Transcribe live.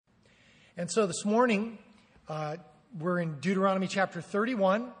And so this morning, we're in Deuteronomy chapter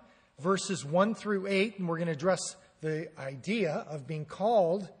 31, verses 1 through 8, and we're going to address the idea of being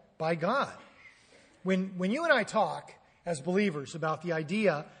called by God. When you and I talk as believers about the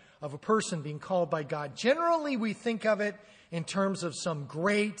idea of a person being called by God, generally we think of it in terms of some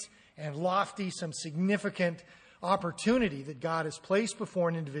great and lofty, some significant opportunity that God has placed before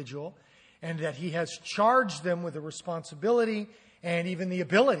an individual, and that he has charged them with a responsibility and even the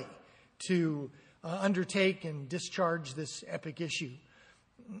ability to undertake and discharge this epic issue.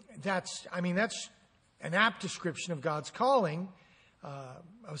 That's an apt description of God's calling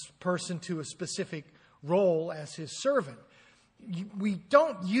a person to a specific role as his servant. We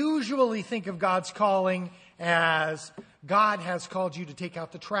don't usually think of God's calling as God has called you to take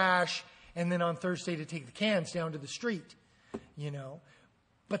out the trash and then on Thursday to take the cans down to the street,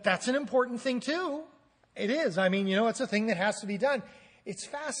 But that's an important thing too. It is. It's a thing that has to be done. It's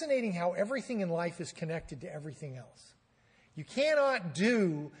fascinating how everything in life is connected to everything else. You cannot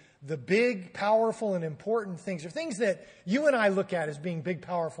do the big, powerful, and important things, or things that you and I look at as being big,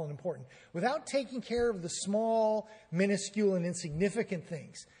 powerful, and important, without taking care of the small, minuscule, and insignificant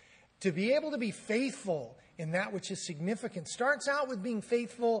things. To be able to be faithful in that which is significant starts out with being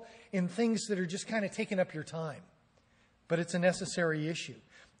faithful in things that are just kind of taking up your time. But it's a necessary issue.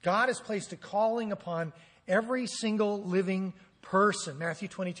 God has placed a calling upon every single living person. Matthew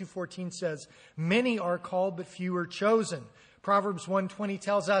 22:14 says, "Many are called, but few are chosen." Proverbs 1:20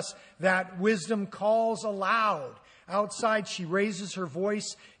 tells us that wisdom calls aloud. Outside, she raises her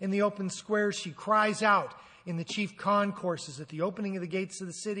voice. In the open squares, she cries out. In the chief concourses, at the opening of the gates of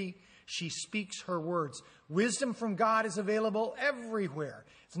the city, she speaks her words. Wisdom from God is available everywhere.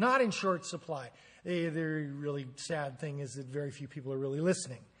 It's not in short supply. The really sad thing is that very few people are really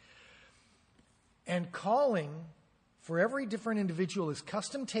listening. And calling for every different individual is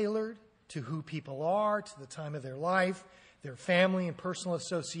custom tailored to who people are, to the time of their life, their family and personal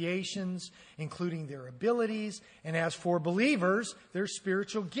associations, including their abilities, and as for believers, their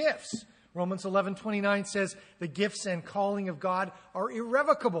spiritual gifts. Romans 11:29 says the gifts and calling of God are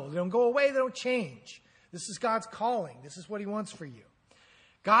irrevocable. They don't go away, they don't change. This is God's calling. This is what he wants for you.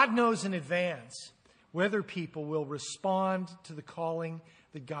 God knows in advance whether people will respond to the calling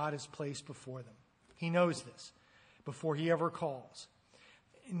that God has placed before them. He knows this before he ever calls.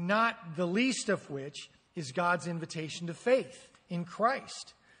 Not the least of which is God's invitation to faith in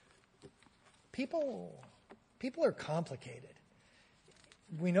Christ. People are complicated.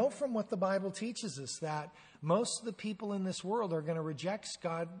 We know from what the Bible teaches us that most of the people in this world are going to reject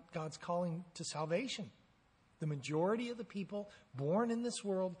God's calling to salvation. The majority of the people born in this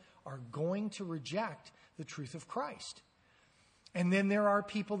world are going to reject the truth of Christ. And then there are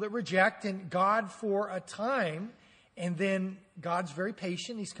people that reject God for a time, and then God's very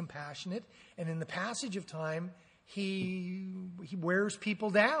patient, he's compassionate, and in the passage of time, he wears people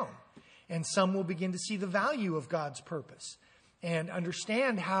down. And some will begin to see the value of God's purpose and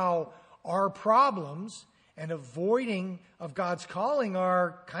understand how our problems and avoiding of God's calling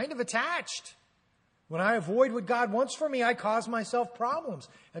are kind of attached. When I avoid what God wants for me, I cause myself problems.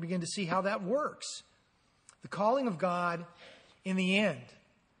 I begin to see how that works. The calling of God, in the end,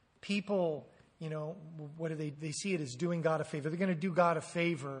 people, what do they see it as doing God a favor. They're going to do God a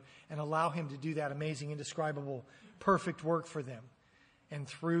favor and allow him to do that amazing, indescribable, perfect work for them and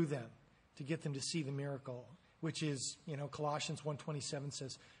through them to get them to see the miracle, which is, Colossians 1:27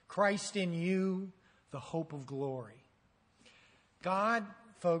 says, Christ in you, the hope of glory. God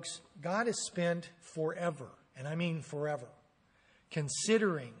has spent forever, and I mean forever,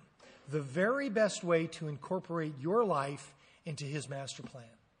 considering the very best way to incorporate your life into his master plan.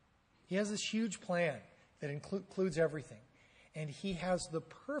 He has this huge plan that includes everything. And he has the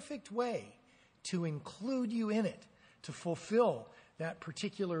perfect way to include you in it, to fulfill that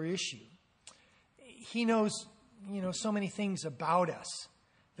particular issue. He knows, so many things about us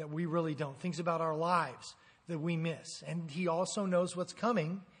that we really don't. Things about our lives that we miss. And he also knows what's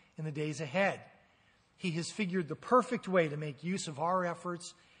coming in the days ahead. He has figured the perfect way to make use of our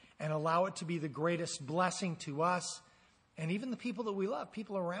efforts and allow it to be the greatest blessing to us and even the people that we love,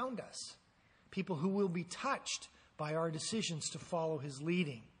 people around us, people who will be touched by our decisions to follow his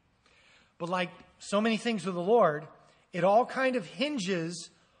leading. But like so many things with the Lord, it all kind of hinges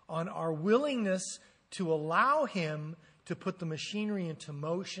on our willingness to allow him to put the machinery into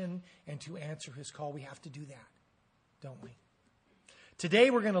motion and to answer his call. We have to do that, don't we? Today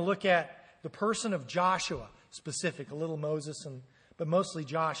we're going to look at the person of Joshua, a little Moses, but mostly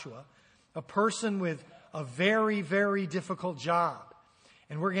Joshua, a person with a very, very difficult job.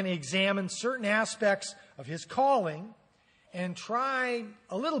 And we're going to examine certain aspects of his calling and try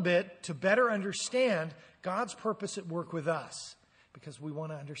a little bit to better understand God's purpose at work with us, because we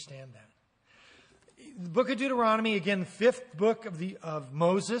want to understand that. The book of Deuteronomy, again, fifth book of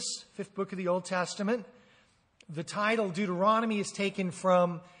Moses, fifth book of the Old Testament. The title Deuteronomy is taken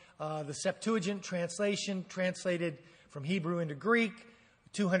from the Septuagint translation, translated from Hebrew into Greek,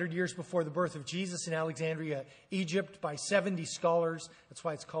 200 years before the birth of Jesus in Alexandria, Egypt, by 70 scholars. That's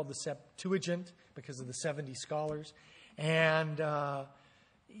why it's called the Septuagint, because of the 70 scholars. And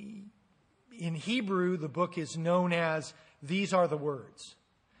in Hebrew, the book is known as These Are the Words.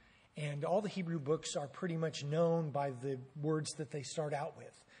 And all the Hebrew books are pretty much known by the words that they start out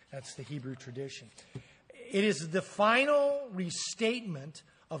with. That's the Hebrew tradition. It is the final restatement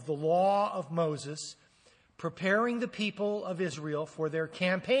of the law of Moses, preparing the people of Israel for their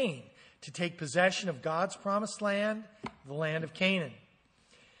campaign to take possession of God's promised land, the land of Canaan.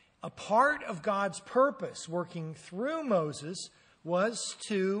 A part of God's purpose working through Moses was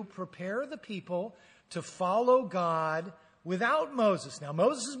to prepare the people to follow God without Moses. Now,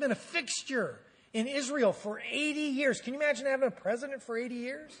 Moses has been a fixture in Israel for 80 years. Can you imagine having a president for 80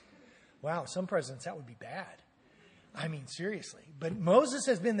 years? Wow, some presidents, that would be bad. I mean, seriously. But Moses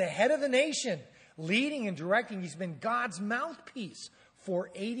has been the head of the nation, leading and directing. He's been God's mouthpiece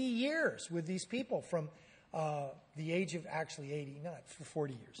for 80 years with these people from the age of actually 80, not for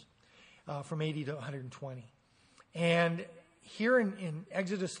 40 years, from 80 to 120. And here in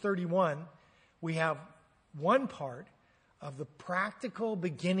Exodus 31, we have one part of the practical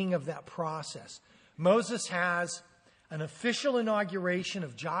beginning of that process. Moses has an official inauguration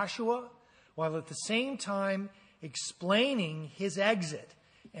of Joshua, while at the same time explaining his exit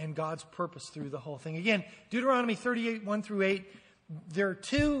and God's purpose through the whole thing. Again, Deuteronomy 38, 1 through 8, there are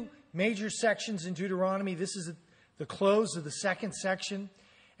two major sections in Deuteronomy. This is the close of the second section,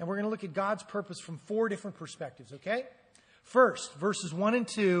 and we're going to look at God's purpose from four different perspectives, okay? First, verses 1 and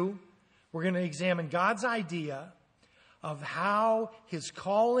 2, we're going to examine God's idea of how his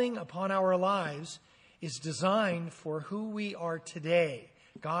calling upon our lives is designed for who we are today.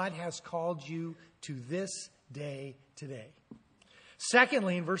 God has called you to this day today.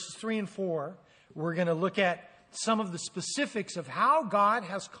 Secondly, in verses 3 and 4, we're going to look at some of the specifics of how God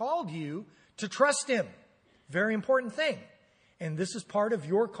has called you to trust him. Very important thing. And this is part of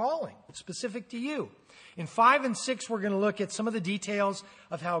your calling, specific to you. In 5 and 6, we're going to look at some of the details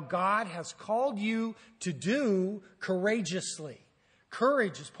of how God has called you to do courageously.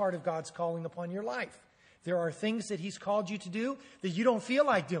 Courage is part of God's calling upon your life. There are things that he's called you to do that you don't feel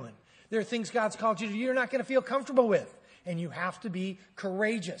like doing. There are things God's called you to do you're not going to feel comfortable with. And you have to be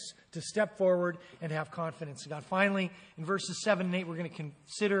courageous to step forward and have confidence in God. Finally, in verses 7 and 8, we're going to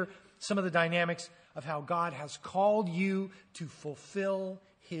consider some of the dynamics of how God has called you to fulfill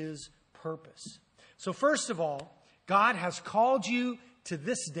his purpose. So first of all, God has called you to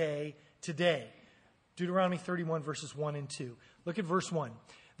this day today. Deuteronomy 31, verses 1 and 2. Look at verse 1.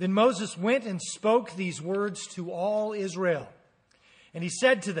 Then Moses went and spoke these words to all Israel. And he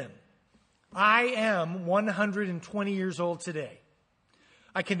said to them, I am 120 years old today.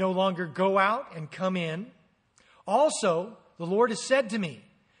 I can no longer go out and come in. Also, the Lord has said to me,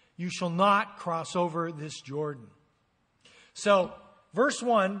 you shall not cross over this Jordan. So, verse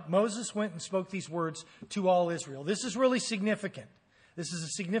 1, Moses went and spoke these words to all Israel. This is really significant. This is a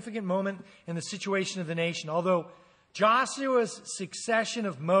significant moment in the situation of the nation. Although Joshua's succession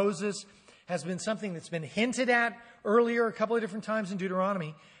of Moses has been something that's been hinted at earlier a couple of different times in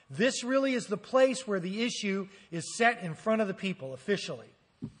Deuteronomy, this really is the place where the issue is set in front of the people officially.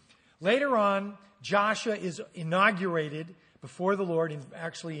 Later on, Joshua is inaugurated before the Lord,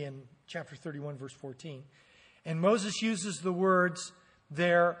 actually in chapter 31, verse 14. And Moses uses the words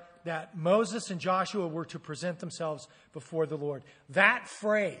there that Moses and Joshua were to present themselves before the Lord. That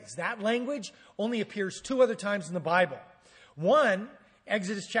phrase, that language, only appears two other times in the Bible. One,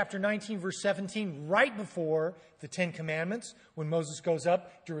 Exodus chapter 19, verse 17, right before the Ten Commandments, when Moses goes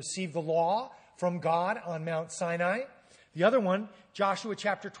up to receive the law from God on Mount Sinai. The other one, Joshua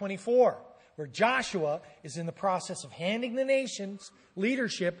chapter 24, where Joshua is in the process of handing the nation's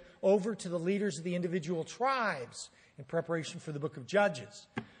leadership over to the leaders of the individual tribes in preparation for the book of Judges.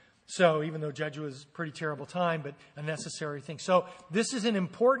 So even though Judges was a pretty terrible time, but a necessary thing. So this is an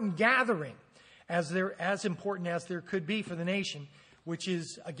important gathering, as important as there could be for the nation, which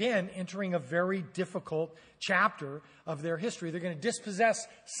is, again, entering a very difficult chapter of their history. They're going to dispossess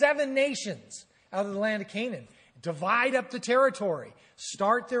 7 nations out of the land of Canaan, divide up the territory,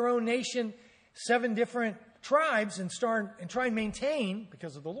 start their own nation, 7 different tribes, and try and maintain,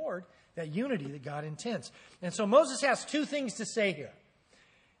 because of the Lord, that unity that God intends. And so Moses has 2 things to say here.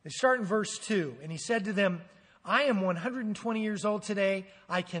 They start in verse 2, and he said to them, I am 120 years old today.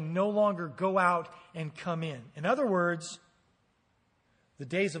 I can no longer go out and come in. In other words, the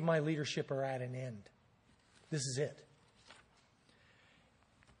days of my leadership are at an end. This is it.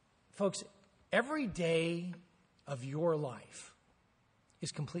 Folks, every day of your life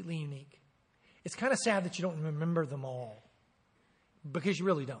is completely unique. It's kind of sad that you don't remember them all, because you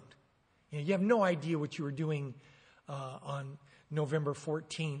really don't. You have no idea what you were doing on November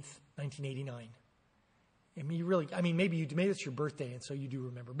 14th, 1989. Maybe it's your birthday, and so you do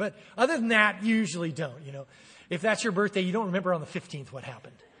remember. But other than that, you usually don't. If that's your birthday, you don't remember on the 15th what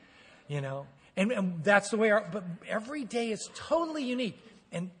happened. And that's the way but every day is totally unique,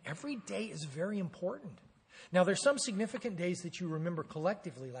 and every day is very important. Now, there's some significant days that you remember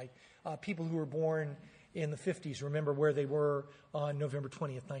collectively, like people who were born in the 50s remember where they were on November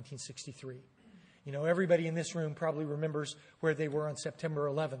 20th, 1963. Everybody in this room probably remembers where they were on September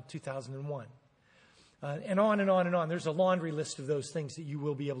 11th, 2001. And on and on and on. There's a laundry list of those things that you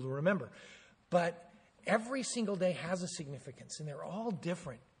will be able to remember. But every single day has a significance, and they're all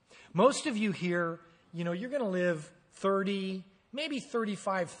different. Most of you here, you're going to live 30, maybe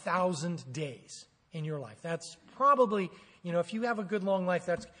 35,000 days in your life. That's probably, if you have a good long life,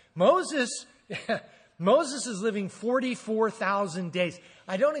 that's Moses. Moses is living 44,000 days.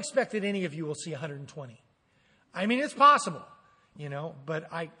 I don't expect that any of you will see 120. It's possible, but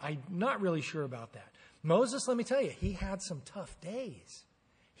I'm not really sure about that. Moses, let me tell you, he had some tough days.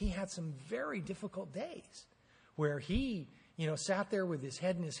 He had some very difficult days where he, sat there with his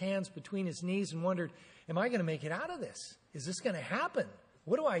head in his hands between his knees and wondered, am I going to make it out of this? Is this going to happen?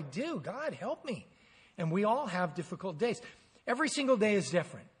 What do I do? God, help me. And we all have difficult days. Every single day is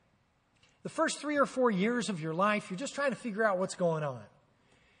different. The first 3 or 4 years of your life, you're just trying to figure out what's going on.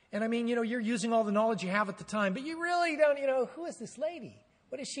 And you're using all the knowledge you have at the time, but you really don't, who is this lady?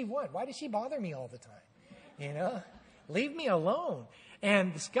 What does she want? Why does she bother me all the time? Leave me alone.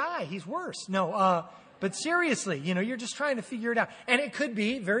 And this guy, he's worse. No, but seriously, you're just trying to figure it out. And it could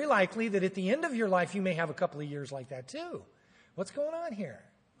be very likely that at the end of your life, you may have a couple of years like that too. What's going on here?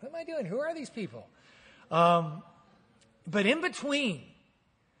 What am I doing? Who are these people? But in between,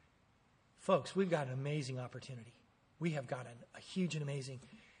 folks, we've got an amazing opportunity. We have got a huge and amazing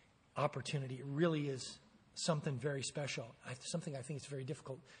opportunity. It really is something very special, something I think it's very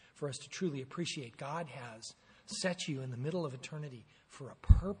difficult for us to truly appreciate. God has set you in the middle of eternity for a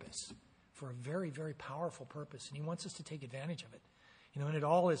purpose, for a very, very powerful purpose, and he wants us to take advantage of it. And it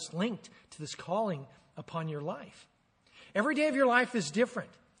all is linked to this calling upon your life. Every day of your life is different,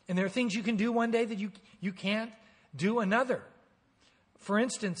 and there are things you can do one day that you can't do another. For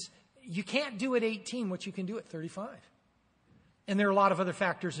instance, you can't do at 18 what you can do at 35. And there are a lot of other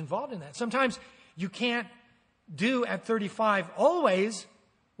factors involved in that. Sometimes you can't do at 35 always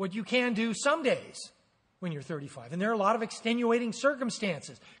what you can do some days when you're 35. And there are a lot of extenuating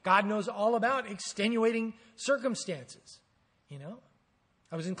circumstances. God knows all about extenuating circumstances. I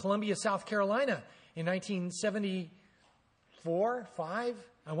was in Columbia, South Carolina in 1974, 5.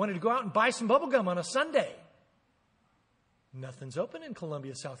 I wanted to go out and buy some bubble gum on a Sunday. Nothing's open in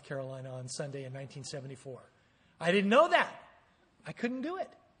Columbia, South Carolina on Sunday in 1974. I didn't know that. I couldn't do it.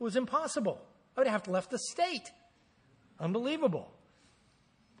 It was impossible. I would have to left the state. Unbelievable.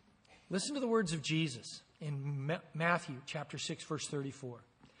 Listen to the words of Jesus in Matthew chapter 6, verse 34.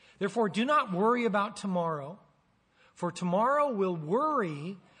 Therefore, do not worry about tomorrow, for tomorrow will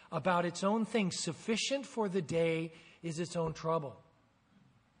worry about its own things. Sufficient for the day is its own trouble.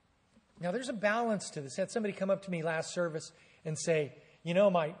 Now, there's a balance to this. I had somebody come up to me last service and say,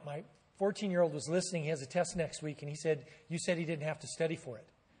 my 14-year-old was listening. He has a test next week, and he said, you said he didn't have to study for it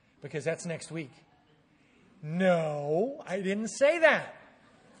because that's next week. No, I didn't say that.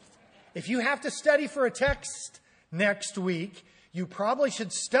 If you have to study for a test next week, you probably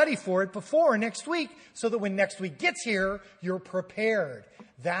should study for it before next week so that when next week gets here, you're prepared.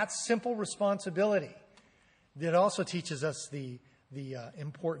 That's simple responsibility. It also teaches us the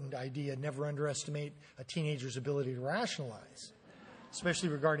important idea, never underestimate a teenager's ability to rationalize, especially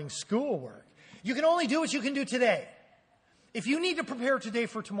regarding schoolwork. You can only do what you can do today. If you need to prepare today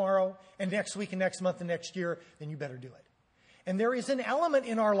for tomorrow and next week and next month and next year, then you better do it. And there is an element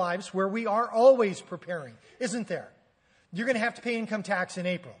in our lives where we are always preparing, isn't there? You're going to have to pay income tax in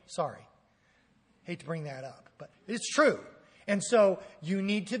April. Sorry. Hate to bring that up, but it's true. And so you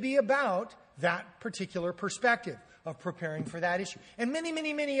need to be about that particular perspective of preparing for that issue. And many,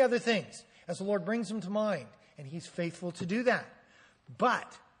 many, many other things as the Lord brings them to mind. And he's faithful to do that.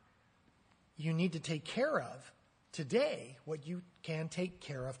 But you need to take care of today what you can take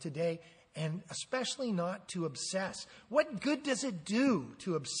care of today and especially not to obsess. What good does it do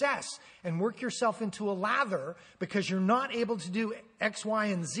to obsess and work yourself into a lather because you're not able to do X, Y,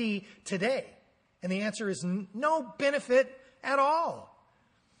 and Z today? And the answer is no benefit at all.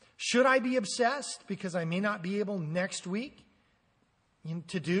 Should I be obsessed because I may not be able next week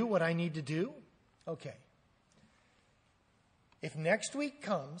to do what I need to do? Okay. If next week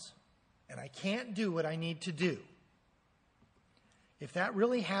comes and I can't do what I need to do, if that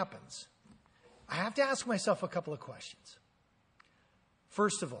really happens, I have to ask myself a couple of questions.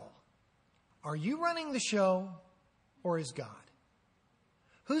 First of all, are you running the show or is God?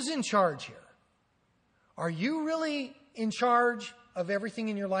 Who's in charge here? Are you really in charge of everything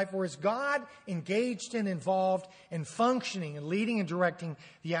in your life, or is God engaged and involved and functioning and leading and directing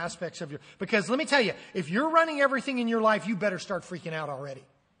the aspects of your... Because let me tell you, if you're running everything in your life, you better start freaking out already.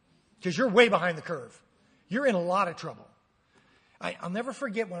 Because you're way behind the curve. You're in a lot of trouble. I'll never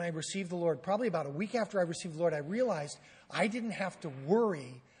forget when I received the Lord, probably about a week after I received the Lord, I realized I didn't have to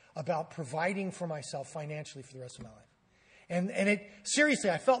worry about providing for myself financially for the rest of my life. And it, seriously,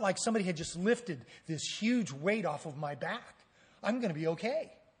 I felt like somebody had just lifted this huge weight off of my back. I'm going to be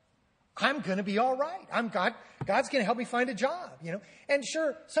okay. I'm going to be all right. God's going to help me find a job, you know. And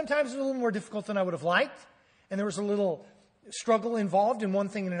sure, sometimes it was a little more difficult than I would have liked. And there was a little struggle involved in one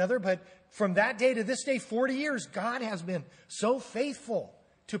thing and another. But from that day to this day, 40 years, God has been so faithful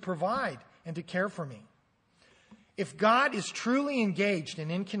to provide and to care for me. If God is truly engaged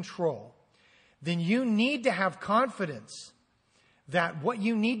and in control, then you need to have confidence that what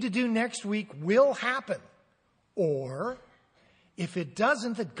you need to do next week will happen. Or if it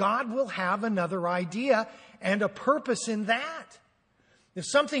doesn't, that God will have another idea and a purpose in that. If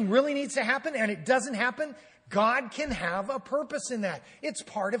something really needs to happen and it doesn't happen, God can have a purpose in that. It's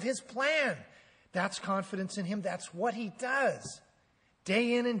part of His plan. That's confidence in Him. That's what He does.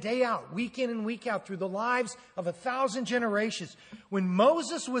 Day in and day out, week in and week out, through the lives of 1,000 generations. When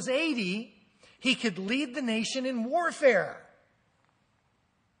Moses was 80, he could lead the nation in warfare.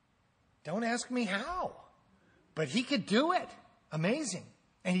 Don't ask me how, but he could do it. Amazing.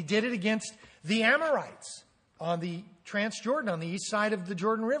 And he did it against the Amorites on the Transjordan, on the east side of the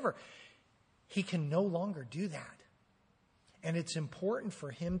Jordan River. He can no longer do that. And it's important for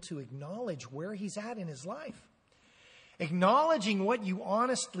him to acknowledge where he's at in his life. Acknowledging what you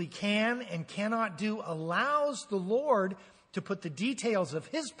honestly can and cannot do allows the Lord to put the details of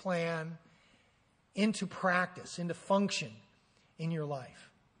His plan into practice, into function in your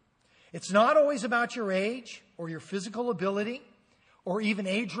life. It's not always about your age or your physical ability or even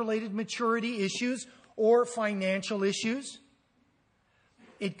age-related maturity issues or financial issues.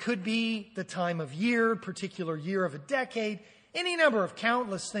 It could be the time of year, particular year of a decade, any number of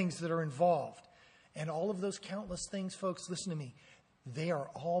countless things that are involved. And all of those countless things, folks, listen to me, they are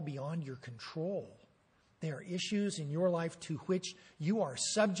all beyond your control. They are issues in your life to which you are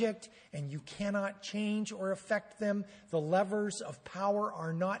subject and you cannot change or affect them. The levers of power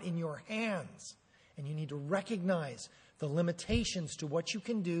are not in your hands. And you need to recognize the limitations to what you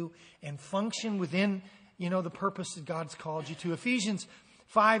can do and function within, the purpose that God's called you to. Ephesians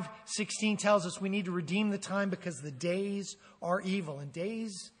 5:16 tells us we need to redeem the time because the days are evil. And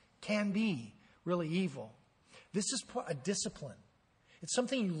days can be really evil. This is a discipline. It's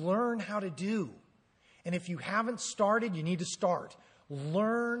something you learn how to do. And if you haven't started, you need to start.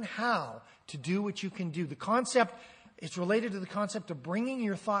 Learn how to do what you can do. The concept, it's related to the concept of bringing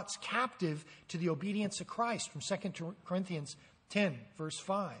your thoughts captive to the obedience of Christ from 2 Corinthians 10, verse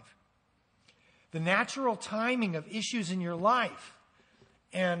 5. The natural timing of issues in your life.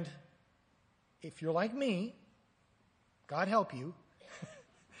 And if you're like me, God help you,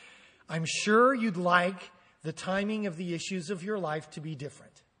 I'm sure you'd like the timing of the issues of your life to be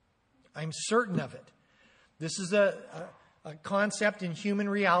different. I'm certain of it. This is a concept in human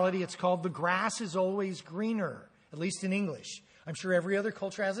reality. It's called the grass is always greener, at least in English. I'm sure every other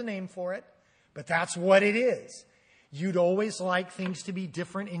culture has a name for it, but that's what it is. You'd always like things to be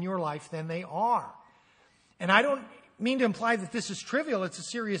different in your life than they are. And I don't mean to imply that this is trivial. It's a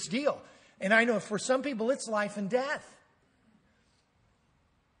serious deal. And I know for some people it's life and death.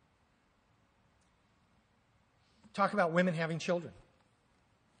 Talk about women having children.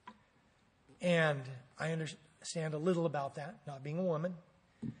 And I understand a little about that, not being a woman,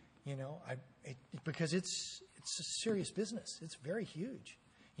 because it's a serious business. It's very huge,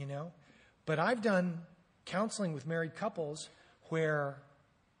 But I've done counseling with married couples where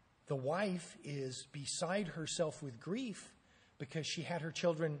the wife is beside herself with grief because she had her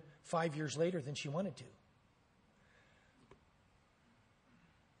children 5 years later than she wanted to.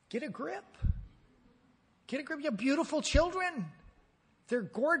 Get a grip. Get a grip. You have beautiful children. They're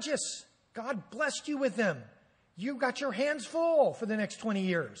gorgeous. God blessed you with them. You've got your hands full for the next 20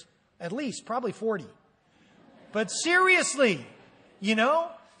 years. At least, probably 40. But seriously,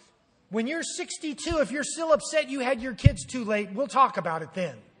 when you're 62, if you're still upset you had your kids too late, we'll talk about it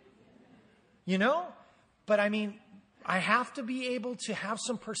then. But I have to be able to have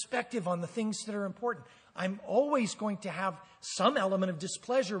some perspective on the things that are important. I'm always going to have some element of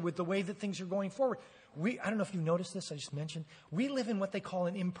displeasure with the way that things are going forward. I don't know if you noticed this, I just mentioned, we live in what they call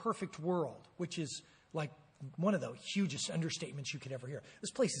an imperfect world, which is like one of the hugest understatements you could ever hear.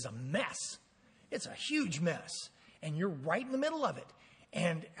 This place is a mess. It's a huge mess. And you're right in the middle of it.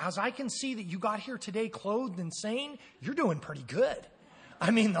 And as I can see that you got here today clothed and sane, you're doing pretty good.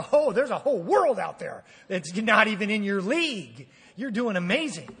 There's a whole world out there that's not even in your league. You're doing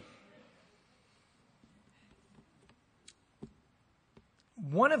amazing.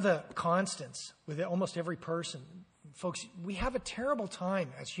 One of the constants with almost every person, folks, we have a terrible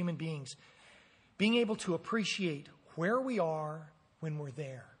time as human beings being able to appreciate where we are when we're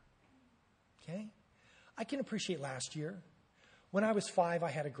there. Okay? I can appreciate last year. When I was 5,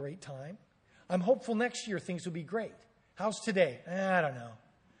 I had a great time. I'm hopeful next year things will be great. How's today? I don't know.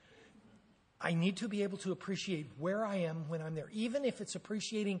 I need to be able to appreciate where I am when I'm there, even if it's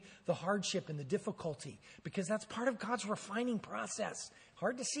appreciating the hardship and the difficulty, because that's part of God's refining process.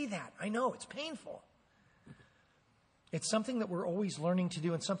 Hard to see that. I know, it's painful. It's something that we're always learning to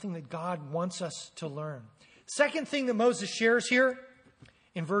do and something that God wants us to learn. Second thing that Moses shares here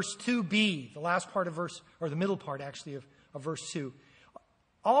in verse 2b, the last part of the middle part actually of verse 2.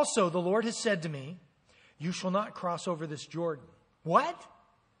 Also, the Lord has said to me, you shall not cross over this Jordan. What?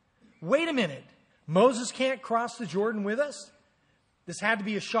 Wait a minute. Moses can't cross the Jordan with us? This had to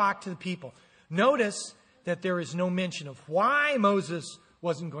be a shock to the people. Notice that there is no mention of why Moses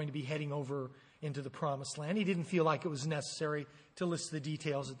wasn't going to be heading over into the promised land. He didn't feel like it was necessary to list the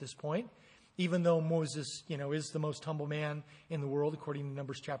details at this point, even though Moses, is the most humble man in the world, according to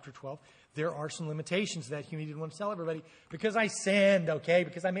Numbers chapter 12. There are some limitations that he didn't want to tell everybody. Because I sinned, okay?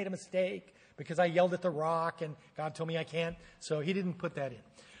 Because I made a mistake. Because I yelled at the rock and God told me I can't. So he didn't put that in.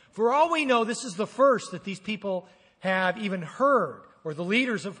 For all we know, this is the first that these people have even heard, or the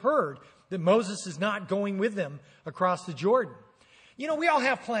leaders have heard, that Moses is not going with them across the Jordan. We all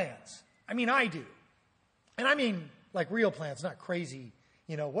have plans. I do. And like real plans, not crazy.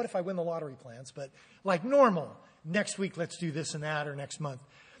 What if I win the lottery plans? But like normal. Next week, let's do this and that, or next month.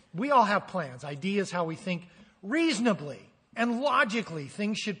 We all have plans, ideas, how we think reasonably and logically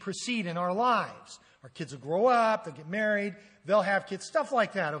things should proceed in our lives. Our kids will grow up, they'll get married, they'll have kids, stuff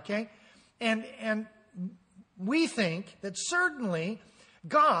like that, okay? And we think that certainly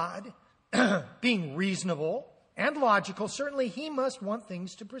God, being reasonable and logical, certainly he must want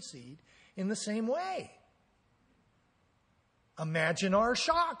things to proceed in the same way. Imagine our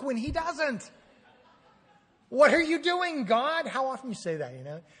shock when he doesn't. What are you doing, God? How often you say that,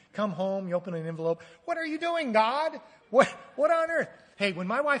 Come home, you open an envelope. What are you doing, God? What on earth? Hey, when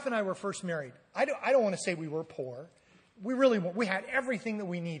my wife and I were first married, I don't want to say we were poor. We really weren't. We had everything that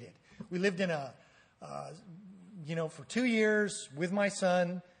we needed. We lived in for 2 years with my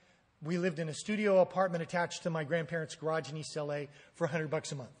son. We lived in a studio apartment attached to my grandparents' garage in East LA for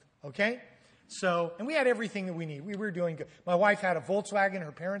 $100 a month. Okay? So, and we had everything that we needed. We were doing good. My wife had a Volkswagen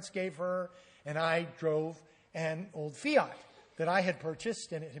her parents gave her, and I drove an old Fiat that I had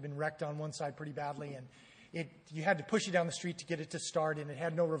purchased, and it had been wrecked on one side pretty badly, and you had to push it down the street to get it to start, and it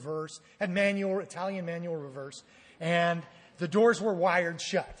had no reverse, had Italian manual reverse, and the doors were wired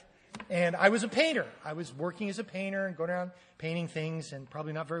shut. And I was a painter. I was working as a painter and going around painting things, and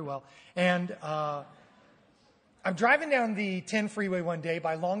probably not very well. And I'm driving down the 10 freeway one day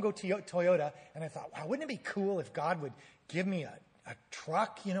by Longo Toyota, and I thought, wow, wouldn't it be cool if God would give me a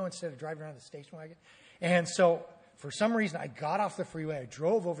truck, instead of driving around the station wagon? And so, for some reason, I got off the freeway, I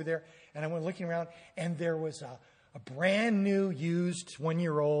drove over there, and I went looking around, and there was a brand new, used,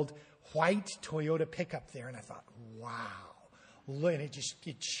 1-year-old white Toyota pickup there, and I thought, wow. Look, and it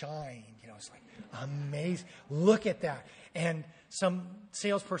shined, it's like amazing. Look at that. And some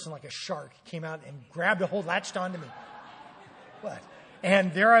salesperson like a shark came out and grabbed a hold, latched onto me. What?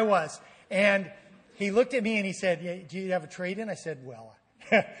 And there I was. And he looked at me and he said, yeah, do you have a trade-in? I said, well,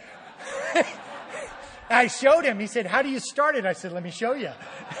 I showed him. He said, how do you start it? I said, let me show you.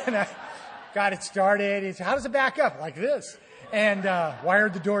 And I got it started. He said, how does it back up? Like this. And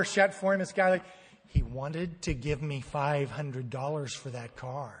wired the door shut for him. This guy, he wanted to give me $500 for that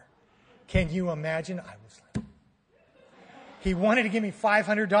car. Can you imagine? I was like, he wanted to give me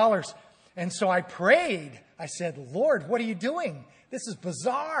 $500. And so I prayed. I said, Lord, what are you doing? This is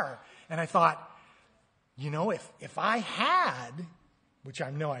bizarre. And I thought, if I had which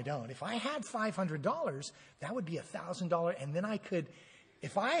I know I don't. If I had $500, that would be $1,000. And then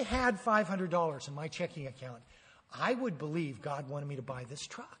if I had $500 in my checking account, I would believe God wanted me to buy this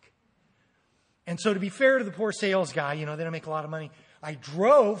truck. And so to be fair to the poor sales guy, they don't make a lot of money. I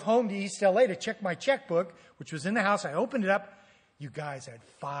drove home to East LA to check my checkbook, which was in the house. I opened it up. You guys, I had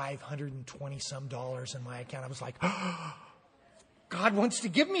 $520 some in my account. I was like, oh, God wants to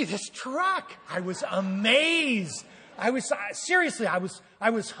give me this truck. I was amazed. I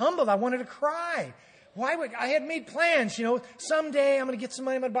was humbled. I wanted to cry. I had made plans, someday I'm going to get some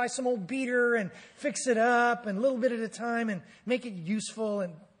money. I'm going to buy some old beater and fix it up and a little bit at a time and make it useful.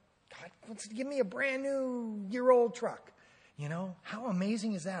 And God wants to give me a brand new year-old truck. How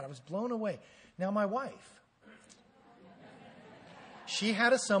amazing is that? I was blown away. Now my wife, she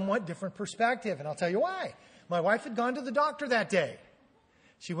had a somewhat different perspective, and I'll tell you why. My wife had gone to the doctor that day.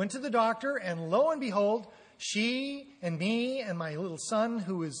 She went to the doctor, and lo and behold, she and me and my little son,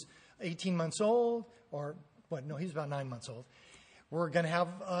 who was 18 months old, he was about 9 months old, were going to have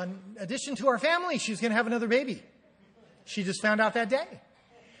an addition to our family. She was going to have another baby. She just found out that day.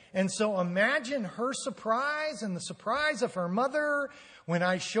 And so imagine her surprise and the surprise of her mother when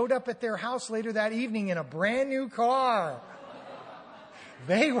I showed up at their house later that evening in a brand new car.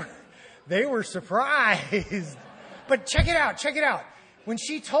 They were surprised. But check it out. When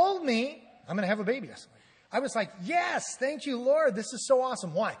she told me I'm going to have a baby, I was like, yes, thank you, Lord. This is so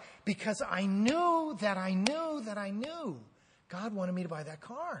awesome. Why? Because I knew God wanted me to buy that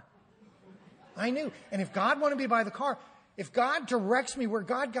car. I knew. And if God wanted me to buy the car, if God directs me where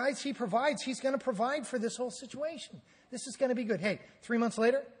God guides, He provides. He's going to provide for this whole situation. This is going to be good. Hey, 3 months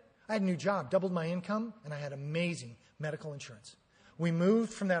later, I had a new job, doubled my income, and I had amazing medical insurance. We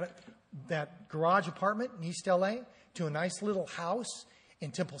moved from that garage apartment in East LA to a nice little house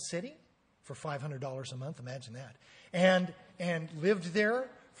in Temple City for $500 a month. Imagine that. And lived there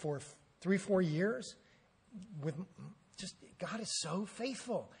for 3-4 years. God is so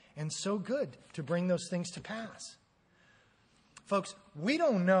faithful and so good to bring those things to pass. Folks, we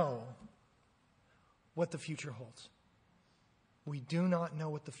don't know what the future holds. We do not know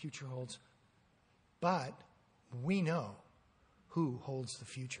what the future holds, but we know who holds the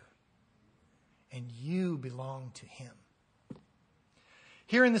future. And you belong to Him.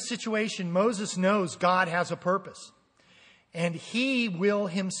 Here in the situation, Moses knows God has a purpose. And he will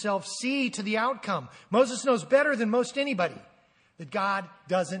himself see to the outcome. Moses knows better than most anybody that God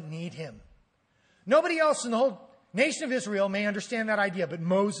doesn't need him. Nobody else in the whole nation of Israel may understand that idea, but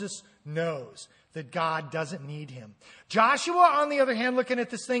Moses knows that God doesn't need him. Joshua, on the other hand, looking at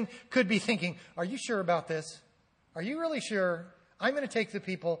this thing, could be thinking, are you sure about this? Are you really sure? I'm going to take the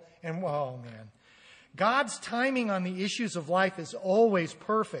people and, oh man. God's timing on the issues of life is always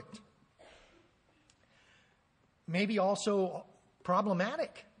perfect. Maybe also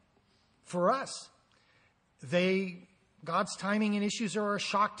problematic for us. God's timing and issues are a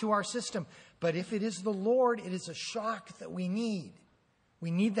shock to our system. But if it is the Lord, it is a shock that we need.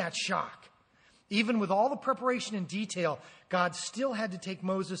 We need that shock. Even with all the preparation and detail, God still had to take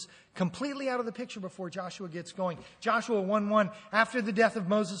Moses completely out of the picture before Joshua gets going. Joshua 1:1, after the death of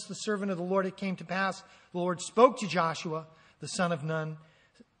Moses, the servant of the Lord, it came to pass, the Lord spoke to Joshua, the son of Nun,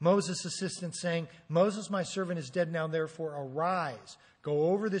 Moses' assistant, saying, Moses, my servant, is dead now, therefore arise,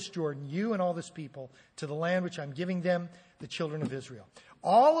 go over this Jordan, you and all this people, to the land which I'm giving them, the children of Israel.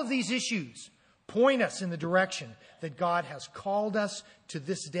 All of these issues point us in the direction that God has called us to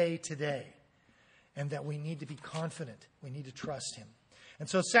this day today, and that we need to be confident. We need to trust Him. And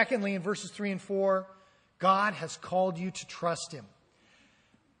so secondly, in verses 3 and 4, God has called you to trust Him.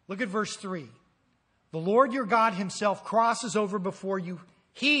 Look at verse 3. The Lord your God Himself crosses over before you.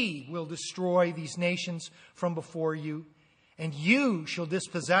 He will destroy these nations from before you, and you shall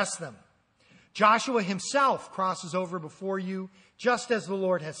dispossess them. Joshua himself crosses over before you, just as the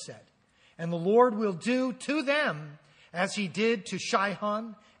Lord has said. And the Lord will do to them as He did to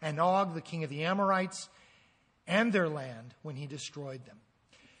Sihon and Og, the king of the Amorites, and their land when He destroyed them.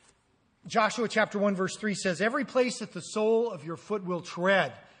 Joshua chapter 1 verse 3 says, every place that the sole of your foot will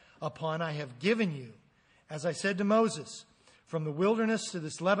tread upon I have given you, as I said to Moses, from the wilderness to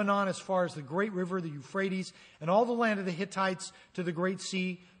this Lebanon, as far as the great river, the Euphrates, and all the land of the Hittites to the great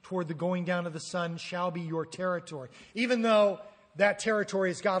sea, toward the going down of the sun, shall be your territory. Even though that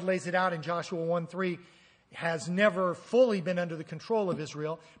territory, as God lays it out in Joshua 1:3, has never fully been under the control of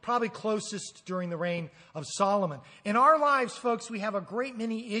Israel, probably closest during the reign of Solomon. In our lives, folks, we have a great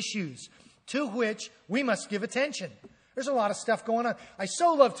many issues to which we must give attention. There's a lot of stuff going on. I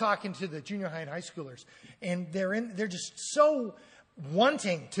so love talking to the junior high and high schoolers, and they're just so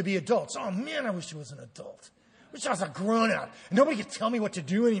wanting to be adults. Oh man, I wish I was an adult. wish I was a grown-up. And nobody could tell me what to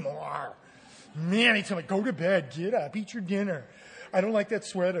do anymore. Man, they tell me, go to bed, get up, eat your dinner. I don't like that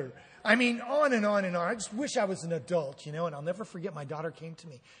sweater. I mean, on and on and on. I just wish I was an adult, And I'll never forget, my daughter came to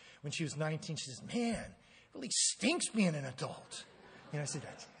me when she was 19. She says, man, it really stinks being an adult. I said,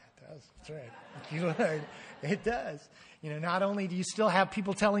 it does. That's right. Thank you, Lord. It does. Not only do you still have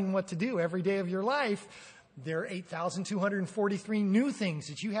people telling you what to do every day of your life, there are 8,243 new things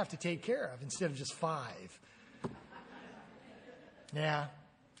that you have to take care of instead of just 5. Yeah.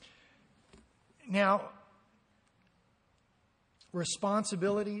 Now,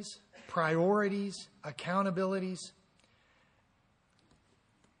 responsibilities, priorities, accountabilities.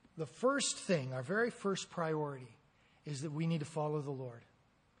 The first thing, our very first priority, is that we need to follow the Lord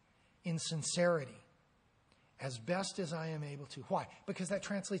in sincerity, as best as I am able to. Why? Because that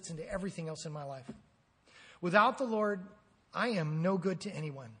translates into everything else in my life. Without the Lord, I am no good to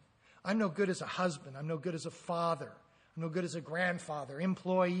anyone. I'm no good as a husband. I'm no good as a father. I'm no good as a grandfather,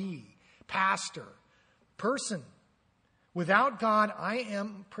 employee, pastor, person. Without God, I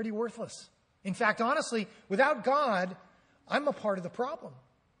am pretty worthless. In fact, honestly, without God, I'm a part of the problem.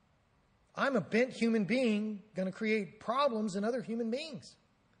 I'm a bent human being going to create problems in other human beings.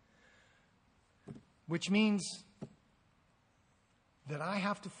 Which means that I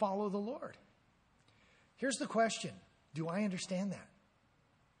have to follow the Lord. Here's the question. Do I understand that?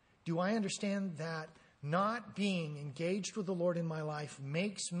 Do I understand that not being engaged with the Lord in my life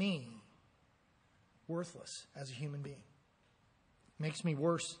makes me worthless as a human being? Makes me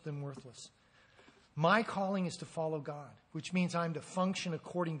worse than worthless. My calling is to follow God, which means I'm to function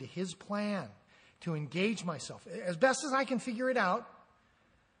according to His plan, to engage myself. As best as I can figure it out,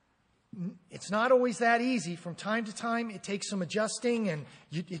 it's not always that easy. From time to time, it takes some adjusting, and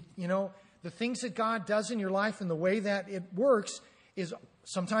the things that God does in your life and the way that it works is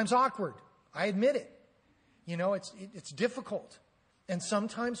sometimes awkward. I admit it. It's difficult, and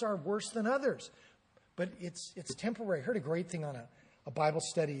sometimes are worse than others. But it's temporary. I heard a great thing on a Bible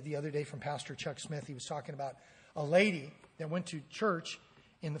study the other day from Pastor Chuck Smith. He was talking about a lady that went to church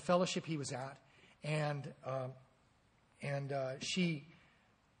in the fellowship he was at, and she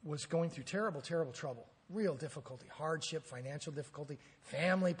was going through terrible, terrible trouble, real difficulty, hardship, financial difficulty,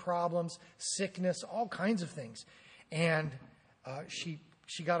 family problems, sickness, all kinds of things. And she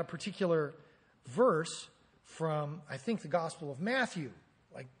got a particular verse from, I think, the Gospel of Matthew,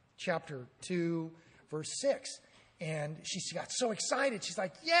 like chapter 2, verse 6. And she got so excited. She's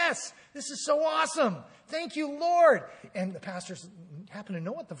like, yes, this is so awesome. Thank you, Lord. And the pastors happened to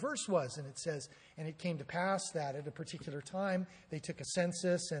know what the verse was. And it says, and it came to pass that at a particular time, they took a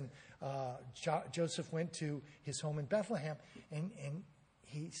census, and Joseph went to his home in Bethlehem. And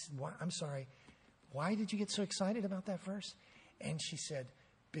he said, I'm sorry, why did you get so excited about that verse? And she said,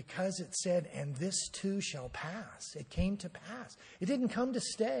 because it said, and this too shall pass. It came to pass. It didn't come to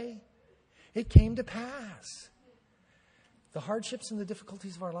stay. It came to pass. The hardships and the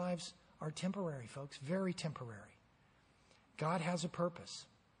difficulties of our lives are temporary, folks, very temporary. God has a purpose.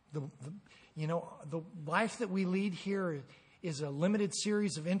 The life that we lead here is a limited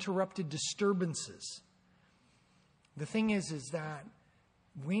series of interrupted disturbances. The thing is that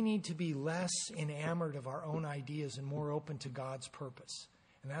we need to be less enamored of our own ideas and more open to God's purpose.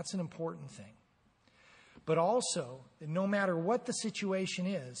 And that's an important thing. But also, no matter what the situation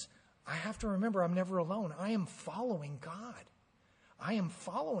is, I have to remember I'm never alone. I am following God. I am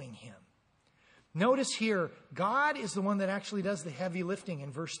following Him. Notice here, God is the one that actually does the heavy lifting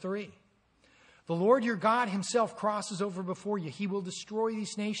in verse 3. The Lord your God Himself crosses over before you. He will destroy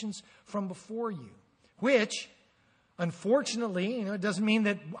these nations from before you. Which, unfortunately, it doesn't mean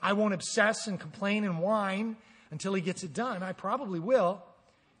that I won't obsess and complain and whine until He gets it done. I probably will.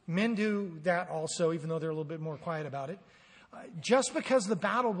 Men do that also, even though they're a little bit more quiet about it. Just because the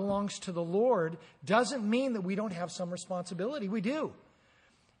battle belongs to the Lord doesn't mean that we don't have some responsibility. We do.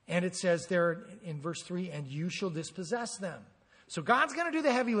 And it says there in verse 3, and you shall dispossess them. So God's going to do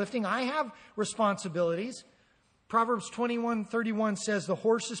the heavy lifting. I have responsibilities. Proverbs 21:31 says, the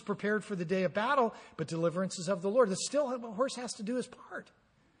horse is prepared for the day of battle, but deliverance is of the Lord. The horse has to do his part.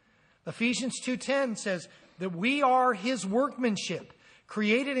 Ephesians 2:10 says that we are His workmanship,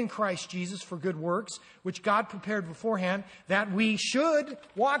 created in Christ Jesus for good works, which God prepared beforehand, that we should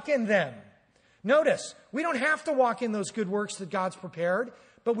walk in them. Notice, we don't have to walk in those good works that God's prepared,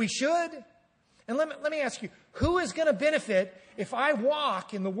 but we should. And let me ask you, who is going to benefit if I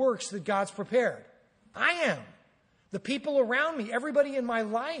walk in the works that God's prepared? I am. The people around me, everybody in my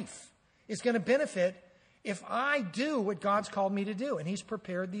life is going to benefit if I do what God's called me to do. And He's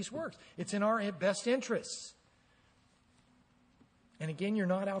prepared these works. It's in our best interests. And again, you're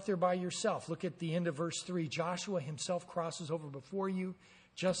not out there by yourself. Look at the end of verse 3. Joshua himself crosses over before you,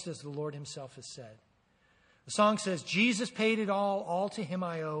 just as the Lord himself has said. The song says, Jesus paid it all to him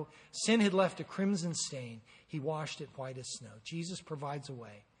I owe. Sin had left a crimson stain. He washed it white as snow. Jesus provides a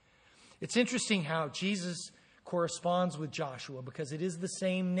way. It's interesting how Jesus corresponds with Joshua because it is the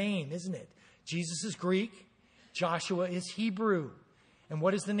same name, isn't it? Jesus is Greek. Joshua is Hebrew. And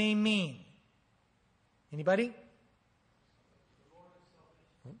what does the name mean? Anybody?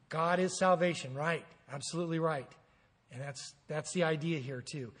 God is salvation, right? Absolutely right. And that's the idea here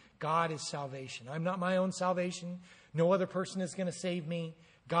too. God is salvation. I'm not my own salvation. No other person is going to save me.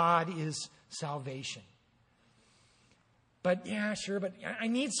 God is salvation. But yeah, sure, but I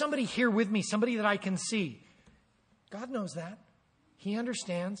need somebody here with me, somebody that I can see. God knows that. He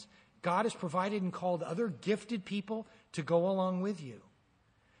understands. God has provided and called other gifted people to go along with you.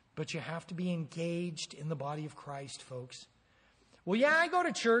 But you have to be engaged in the body of Christ, folks. Well, yeah, I go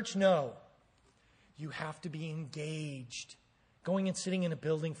to church. No. You have to be engaged. Going and sitting in a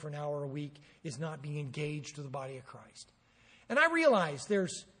building for an hour a week is not being engaged with the body of Christ. And I realize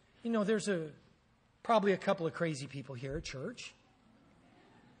there's probably a couple of crazy people here at church.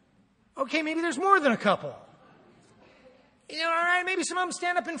 Okay, maybe there's more than a couple. All right, maybe some of them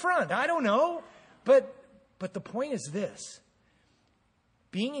stand up in front. I don't know. But the point is this.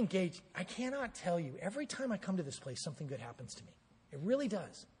 Being engaged, I cannot tell you, every time I come to this place, something good happens to me. It really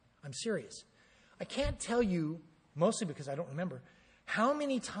does. I'm serious. I can't tell you, mostly because I don't remember, how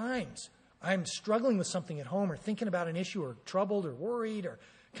many times I'm struggling with something at home or thinking about an issue or troubled or worried or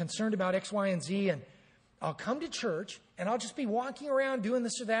concerned about X, Y, and Z. And I'll come to church and I'll just be walking around doing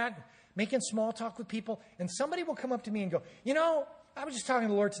this or that, making small talk with people. And somebody will come up to me and go, I was just talking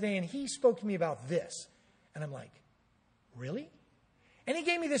to the Lord today and he spoke to me about this. And I'm like, really? And he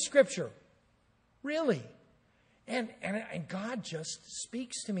gave me this scripture. Really? And God just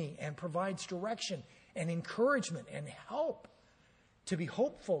speaks to me and provides direction and encouragement and help to be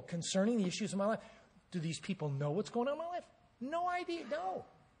hopeful concerning the issues of my life. Do these people know what's going on in my life? No idea. No,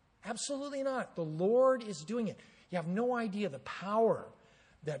 absolutely not. The Lord is doing it. You have no idea the power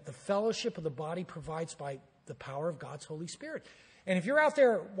that the fellowship of the body provides by the power of God's Holy Spirit. And if you're out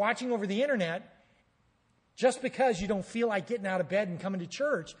there watching over the internet, just because you don't feel like getting out of bed and coming to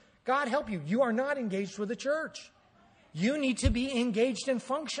church, God help you. You are not engaged with the church. You need to be engaged and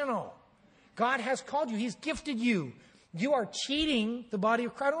functional. God has called you. He's gifted you. You are cheating the body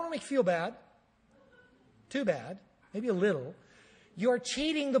of Christ. I don't want to make you feel bad. Too bad. Maybe a little. You are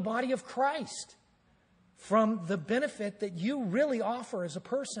cheating the body of Christ from the benefit that you really offer as a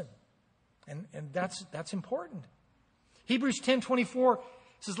person. And that's important. Hebrews 10:24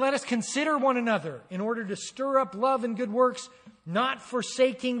 says, let us consider one another in order to stir up love and good works, not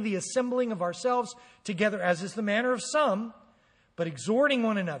forsaking the assembling of ourselves together, as is the manner of some, but exhorting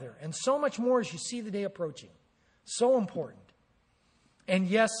one another, and so much more as you see the day approaching. So important. And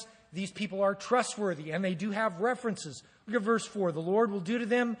yes, these people are trustworthy, and they do have references. Look at verse 4. The Lord will do to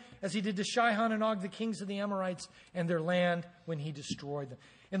them as he did to Sihon and Og, the kings of the Amorites, and their land when he destroyed them.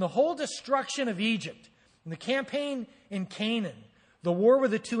 In the whole destruction of Egypt, in the campaign in Canaan, the war with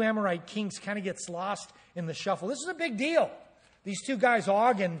the two Amorite kings kind of gets lost in the shuffle. This is a big deal. These two guys,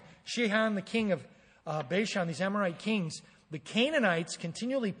 Og and Sihon, the king of Bashan, these Amorite kings, the Canaanites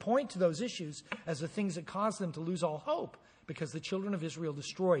continually point to those issues as the things that caused them to lose all hope because the children of Israel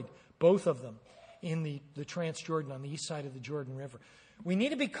destroyed both of them in the Transjordan on the east side of the Jordan River. We need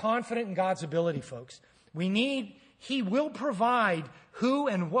to be confident in God's ability, folks. He will provide who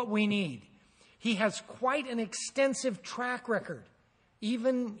and what we need. He has quite an extensive track record.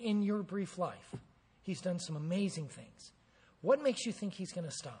 Even in your brief life, he's done some amazing things. What makes you think he's going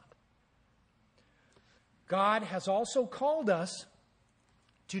to stop? God has also called us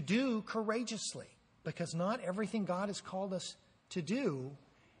to do courageously, because not everything God has called us to do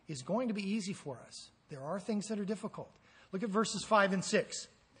is going to be easy for us. There are things that are difficult. Look at verses 5 and 6.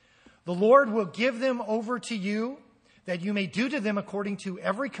 The Lord will give them over to you, that you may do to them according to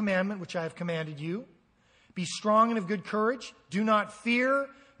every commandment which I have commanded you. Be strong and of good courage. Do not fear,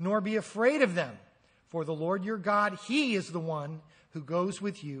 nor be afraid of them. For the Lord your God, he is the one who goes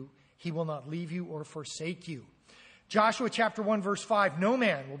with you. He will not leave you or forsake you. Joshua chapter 1, verse 5, no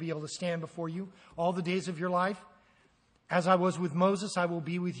man will be able to stand before you all the days of your life. As I was with Moses, I will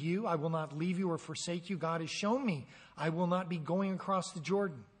be with you. I will not leave you or forsake you. God has shown me I will not be going across the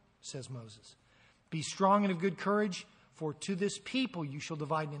Jordan, says Moses. Be strong and of good courage, for to this people you shall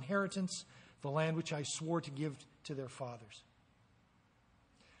divide an inheritance, the land which I swore to give to their fathers.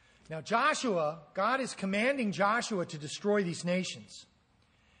 Now God is commanding Joshua to destroy these nations.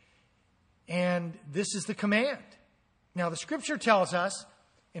 And this is the command. Now, the Scripture tells us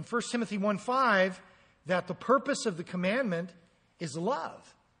in 1 Timothy 1:5 that the purpose of the commandment is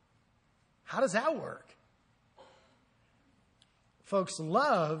love. How does that work? Folks,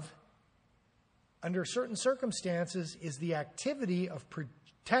 love, under certain circumstances, is the activity of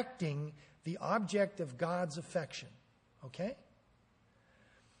protecting the object of God's affection. Okay?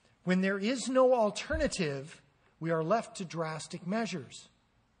 When there is no alternative, we are left to drastic measures.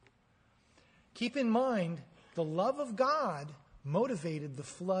 Keep in mind, the love of God motivated the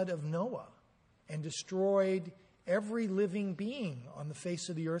flood of Noah and destroyed every living being on the face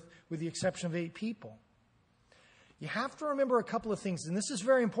of the earth with the exception of 8 people. You have to remember a couple of things, and this is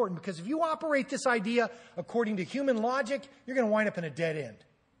very important, because if you operate this idea according to human logic, you're going to wind up in a dead end.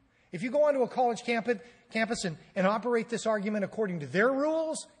 If you go onto a college campus and operate this argument according to their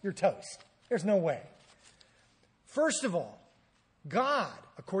rules, you're toast. There's no way. First of all, God,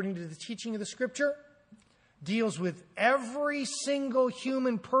 according to the teaching of the Scripture, deals with every single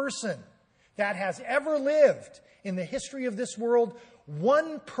human person that has ever lived in the history of this world,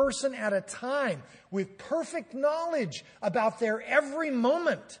 one person at a time, with perfect knowledge about their every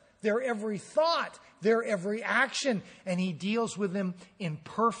moment, their every thought, their every action, and He deals with them in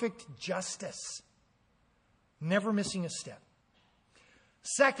perfect justice, never missing a step.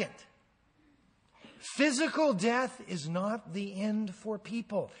 Second, physical death is not the end for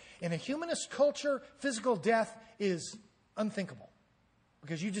people. In a humanist culture, physical death is unthinkable,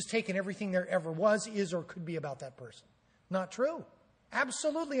 because you've just taken everything there ever was, is, or could be about that person. Not true.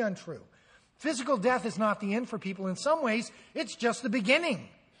 Absolutely untrue. Physical death is not the end for people. In some ways, it's just the beginning.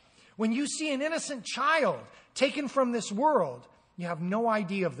 When you see an innocent child taken from this world, you have no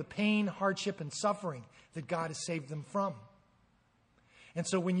idea of the pain, hardship, and suffering that God has saved them from. And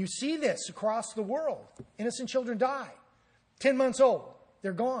so when you see this across the world, innocent children die, 10 months old,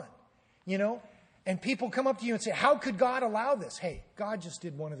 they're gone, and people come up to you and say, how could God allow this? Hey, God just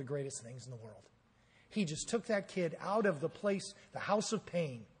did one of the greatest things in the world. He just took that kid out of the place, the house of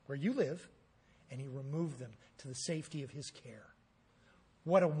pain where you live, and He removed them to the safety of His care.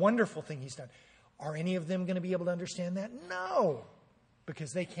 What a wonderful thing He's done. Are any of them going to be able to understand that? No,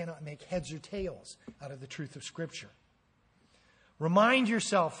 because they cannot make heads or tails out of the truth of Scripture. Remind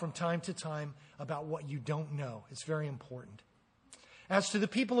yourself from time to time about what you don't know. It's very important. As to the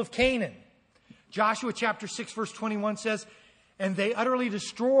people of Canaan, Joshua chapter 6 verse 21 says, and they utterly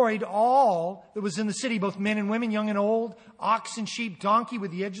destroyed all that was in the city, both men and women, young and old, ox and sheep, donkey,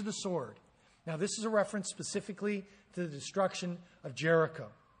 with the edge of the sword. Now this is a reference specifically to the destruction of Jericho.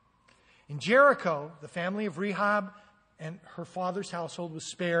 In Jericho, the family of Rahab and her father's household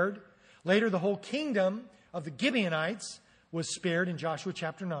was spared. Later, the whole kingdom of the Gibeonites was spared in Joshua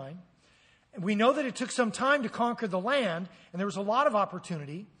chapter 9. And we know that it took some time to conquer the land, and there was a lot of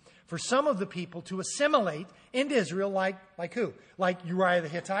opportunity for some of the people to assimilate into Israel, like who? Like Uriah the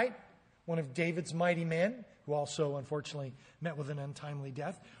Hittite, one of David's mighty men, who also, unfortunately, met with an untimely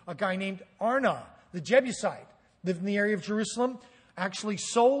death. A guy named Arna, the Jebusite, lived in the area of Jerusalem, actually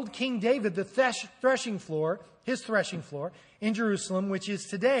sold King David the threshing floor, his threshing floor, in Jerusalem, which is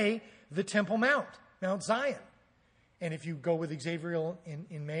today the Temple Mount, Mount Zion. And if you go with Xavier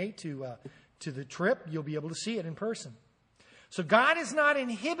in May to the trip, you'll be able to see it in person. So God is not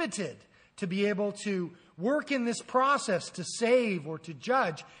inhibited to be able to work in this process to save or to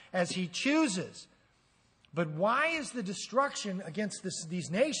judge as He chooses. But why is the destruction against these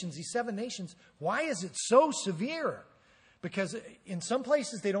nations, these 7 nations, why is it so severe? Because in some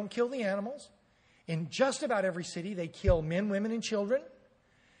places they don't kill the animals. In just about every city they kill men, women, and children.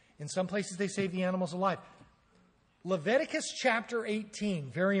 In some places they save the animals alive. Leviticus chapter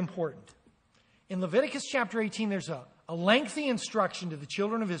 18, very important. In Leviticus chapter 18, there's a lengthy instruction to the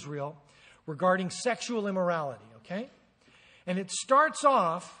children of Israel regarding sexual immorality, okay? And it starts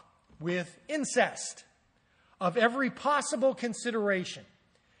off with incest of every possible consideration,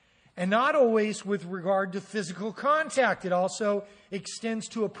 and not always with regard to physical contact. It also extends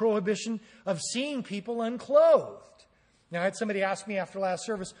to a prohibition of seeing people unclothed. Now, I had somebody ask me after last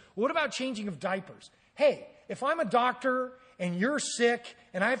service, what about changing of diapers? Hey, if I'm a doctor and you're sick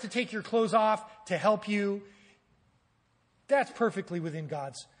and I have to take your clothes off to help you, that's perfectly within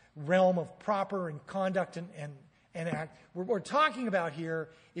God's realm of proper and conduct and act. What we're talking about here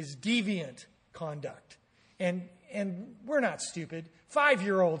is deviant conduct. And we're not stupid.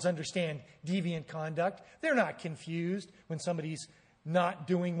 5-year-olds understand deviant conduct. They're not confused when somebody's not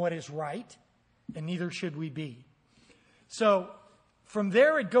doing what is right, and neither should we be. So from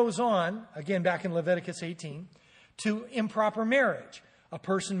there it goes on, again back in Leviticus 18, to improper marriage. A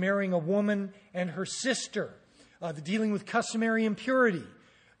person marrying a woman and her sister. The dealing with customary impurity.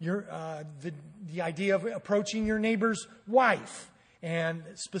 the idea of approaching your neighbor's wife, and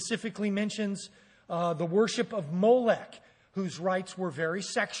specifically mentions the worship of Molech, whose rites were very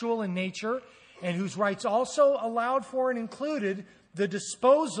sexual in nature, and whose rites also allowed for and included the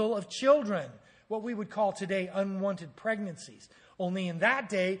disposal of children, what we would call today unwanted pregnancies. Only in that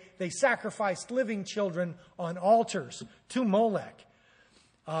day, they sacrificed living children on altars to Molech.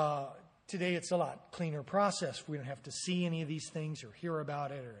 Today, it's a lot cleaner process. We don't have to see any of these things or hear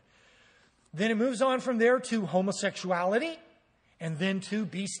about it. Then it moves on from there to homosexuality and then to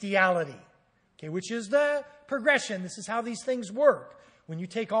bestiality, okay, which is the progression. This is how these things work. When you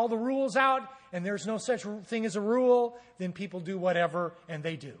take all the rules out and there's no such thing as a rule, then people do whatever, and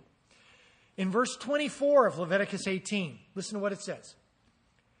they do. In verse 24 of Leviticus 18, listen to what it says.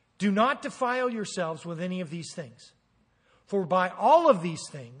 Do not defile yourselves with any of these things, for by all of these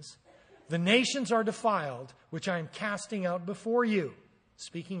things the nations are defiled, which I am casting out before you.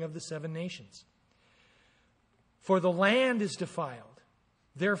 Speaking of the 7 nations. For the land is defiled.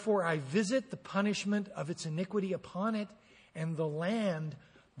 Therefore I visit the punishment of its iniquity upon it, and the land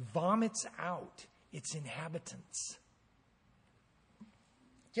vomits out its inhabitants. Do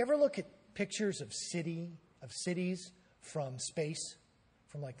you ever look at pictures of cities from space,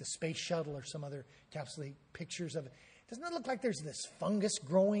 from like the space shuttle or some other capsule, pictures of it? Doesn't it look like there's this fungus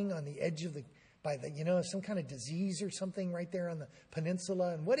growing on the edge of some kind of disease or something right there on the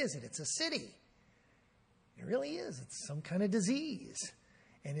peninsula? And what is it? It's a city. It really is. It's some kind of disease.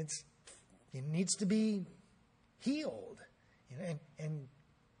 And it needs to be healed. And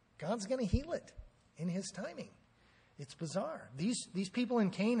God's going to heal it in His timing. It's bizarre. These people in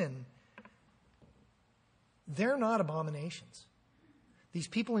Canaan, they're not abominations. These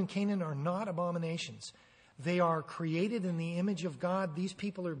people in Canaan are not abominations. They are created in the image of God. These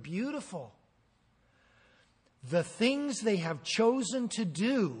people are beautiful. The things they have chosen to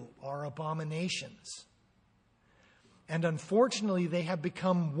do are abominations. And unfortunately, they have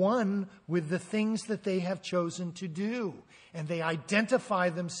become one with the things that they have chosen to do. And they identify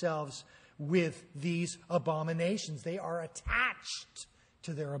themselves with these abominations. They are attached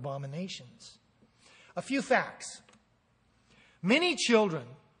to their abominations. A few facts. Many children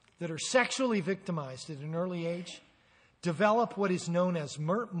that are sexually victimized at an early age develop what is known as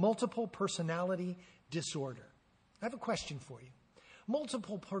multiple personality disorder. I have a question for you.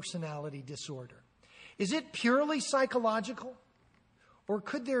 Multiple personality disorder. Is it purely psychological? Or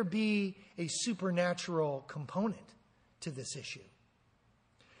could there be a supernatural component to this issue?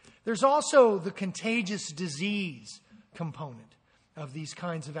 There's also the contagious disease component of these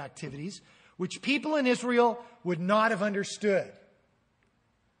kinds of activities, which people in Israel would not have understood.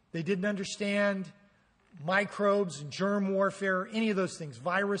 They didn't understand microbes and germ warfare, any of those things,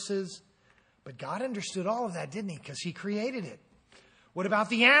 viruses. But God understood all of that, didn't He? Because He created it. What about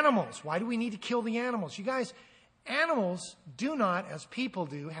the animals? Why do we need to kill the animals? You guys, animals do not, as people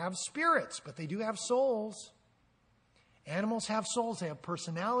do, have spirits, but they do have souls. Animals have souls. They have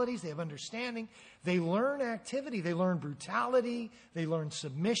personalities. They have understanding. They learn activity. They learn brutality. They learn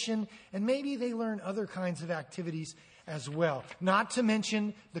submission. And maybe they learn other kinds of activities as well. Not to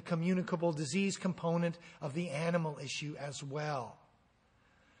mention the communicable disease component of the animal issue as well.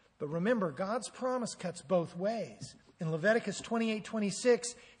 But remember, God's promise cuts both ways. In Leviticus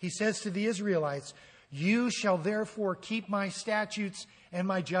 28:26, He says to the Israelites, "You shall therefore keep my statutes and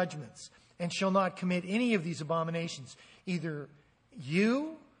my judgments, and shall not commit any of these abominations, either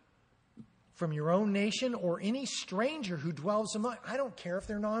you from your own nation or any stranger who dwells among." I don't care if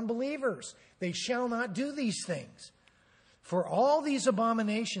they're non-believers. They shall not do these things. For all these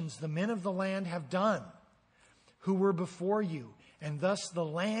abominations the men of the land have done, who were before you, and thus the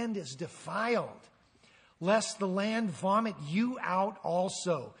land is defiled, lest the land vomit you out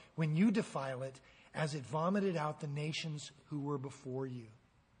also when you defile it, as it vomited out the nations who were before you.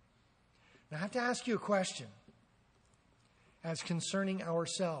 Now I have to ask you a question as concerning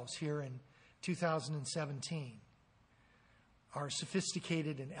ourselves here in 2017. Our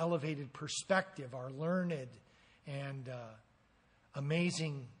sophisticated and elevated perspective, our learned and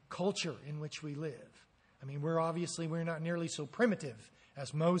amazing culture in which we live. I mean, we're not nearly so primitive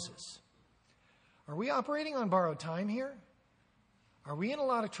as Moses. Are we operating on borrowed time here? Are we in a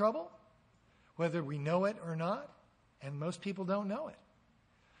lot of trouble? Whether we know it or not, and most people don't know it.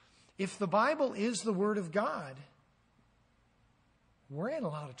 If the Bible is the Word of God, we're in a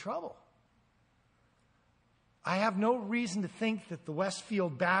lot of trouble. I have no reason to think that the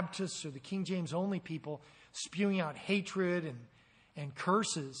Westfield Baptists or the King James only people spewing out hatred and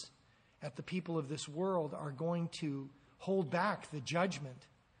curses at the people of this world are going to hold back the judgment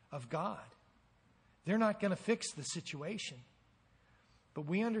of God. They're not going to fix the situation. But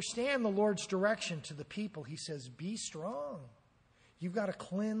we understand the Lord's direction to the people. He says, be strong. You've got to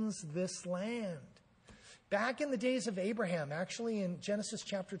cleanse this land. Back in the days of Abraham, actually in Genesis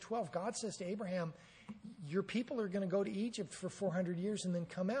chapter 12, God says to Abraham, your people are going to go to Egypt for 400 years and then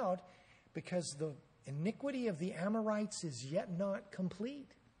come out because the iniquity of the Amorites is yet not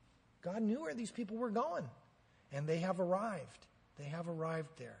complete. God knew where these people were going, and they have arrived. They have arrived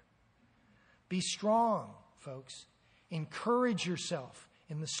there. Be strong, folks. Encourage yourself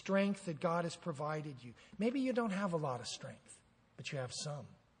in the strength that God has provided you. Maybe you don't have a lot of strength, but you have some.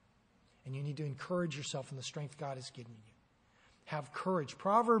 And you need to encourage yourself in the strength God has given you. Have courage.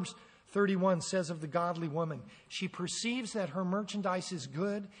 Proverbs 31 says of the godly woman, she perceives that her merchandise is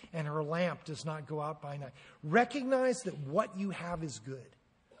good and her lamp does not go out by night. Recognize that what you have is good.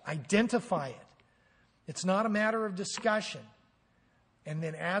 Identify it. It's not a matter of discussion. And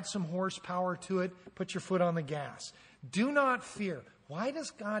then add some horsepower to it. Put your foot on the gas. Do not fear. Why does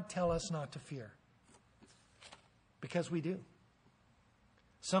God tell us not to fear? Because we do.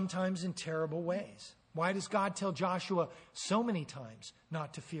 Sometimes in terrible ways. Why does God tell Joshua so many times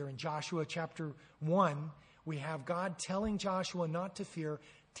not to fear? In Joshua chapter 1, we have God telling Joshua not to fear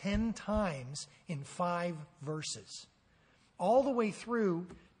 10 times in 5 verses. All the way through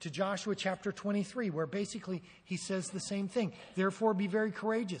to Joshua chapter 23, where basically he says the same thing. Therefore, be very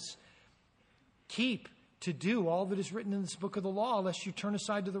courageous. Keep to do all that is written in this book of the law, lest you turn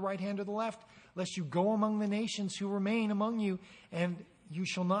aside to the right hand or the left, lest you go among the nations who remain among you, and you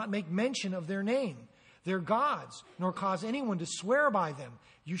shall not make mention of their name, their gods, nor cause anyone to swear by them.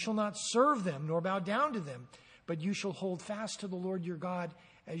 You shall not serve them, nor bow down to them, but you shall hold fast to the Lord your God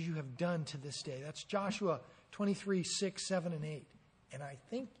as you have done to this day. That's Joshua 23, 6, 7, and 8. And I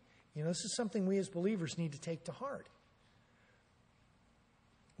think, this is something we as believers need to take to heart.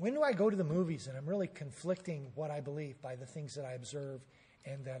 When do I go to the movies and I'm really conflicting what I believe by the things that I observe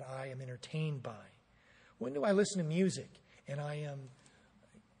and that I am entertained by? When do I listen to music and I am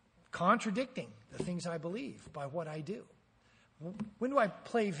contradicting the things I believe by what I do? When do I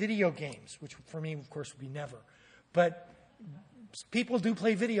play video games? Which for me, of course, would be never. But people do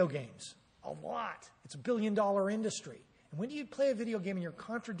play video games a lot. It's a billion-dollar industry. And when do you play a video game and you're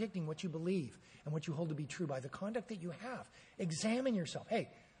contradicting what you believe and what you hold to be true by the conduct that you have? Examine yourself. Hey,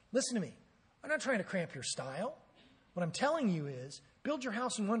 listen to me. I'm not trying to cramp your style. What I'm telling you is build your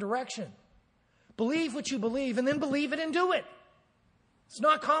house in one direction. Believe what you believe and then believe it and do it. It's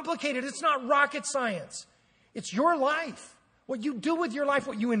not complicated. It's not rocket science. It's your life. What you do with your life,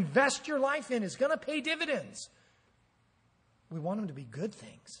 what you invest your life in is going to pay dividends. We want them to be good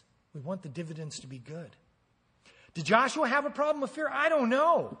things. We want the dividends to be good. Did Joshua have a problem with fear? I don't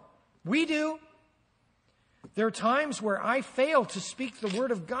know. We do. There are times where I fail to speak the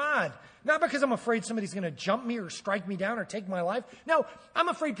word of God. Not because I'm afraid somebody's going to jump me or strike me down or take my life. No, I'm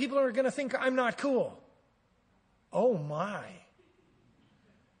afraid people are going to think I'm not cool. Oh my.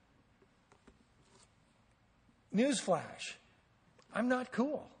 Newsflash. I'm not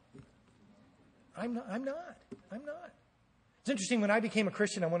cool. I'm not. It's interesting, when I became a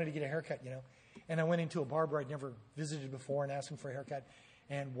Christian, I wanted to get a haircut, And I went into a barber I'd never visited before and asked him for a haircut.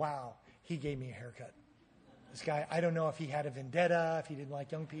 And wow, he gave me a haircut. This guy, I don't know if he had a vendetta, if he didn't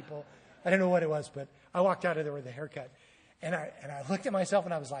like young people. I don't know what it was, but I walked out of there with a haircut. And I looked at myself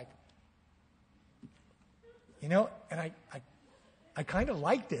and I was like, and I kind of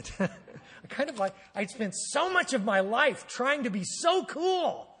liked it. I'd spent so much of my life trying to be so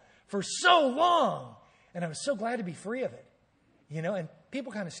cool for so long. And I was so glad to be free of it. And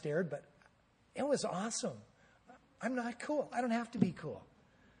people kind of stared, but it was awesome. I'm not cool. I don't have to be cool.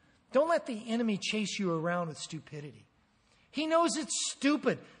 Don't let the enemy chase you around with stupidity. He knows it's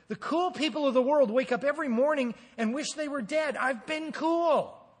stupid. The cool people of the world wake up every morning and wish they were dead. I've been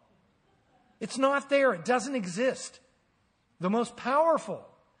cool. It's not there. It doesn't exist. The most powerful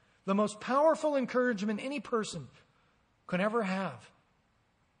encouragement any person could ever have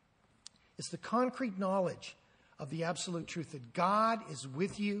is the concrete knowledge of the absolute truth that God is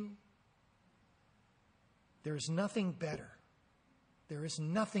with you. There is nothing better. There is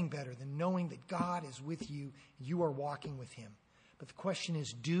nothing better than knowing that God is with you. You are walking with Him. But the question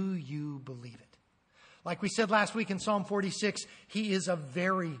is, do you believe it? Like we said last week in Psalm 46, He is a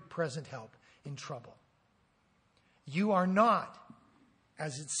very present help in trouble. You are not,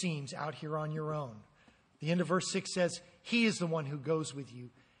 as it seems, out here on your own. The end of verse 6 says, He is the one who goes with you.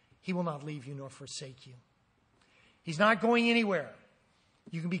 He will not leave you nor forsake you. He's not going anywhere.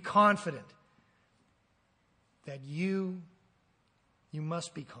 You can be confident that you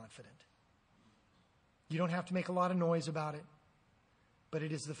must be confident. You don't have to make a lot of noise about it, but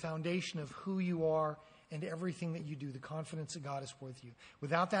it is the foundation of who you are and everything that you do, the confidence that God is with you.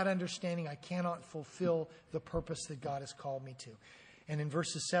 Without that understanding, I cannot fulfill the purpose that God has called me to. And in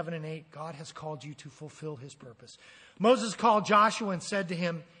verses 7 and 8, God has called you to fulfill his purpose. Moses called Joshua and said to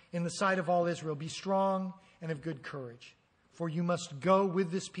him in the sight of all Israel, "Be strong and of good courage, for you must go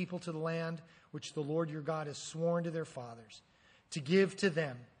with this people to the land which the Lord your God has sworn to their fathers, to give to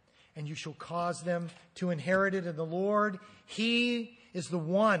them, and you shall cause them to inherit it. And the Lord, he is the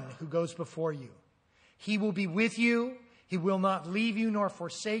one who goes before you. He will be with you. He will not leave you nor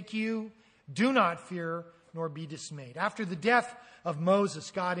forsake you. Do not fear nor be dismayed." After the death of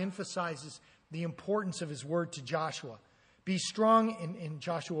Moses, God emphasizes the importance of his word to Joshua. Be strong, in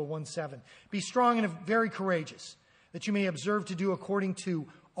Joshua 1:7. Be strong and very courageous, that you may observe to do according to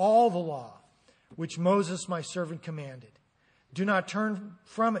all the law which Moses my servant commanded. Do not turn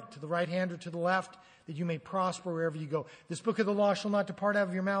from it to the right hand or to the left, that you may prosper wherever you go. This book of the law shall not depart out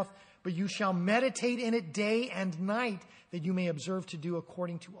of your mouth, but you shall meditate in it day and night, that you may observe to do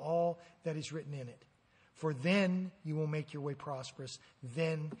according to all that is written in it. For then you will make your way prosperous.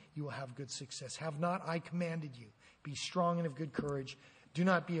 Then you will have good success. Have not I commanded you? Be strong and of good courage. Do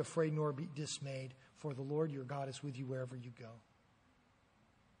not be afraid nor be dismayed, for the Lord your God is with you wherever you go.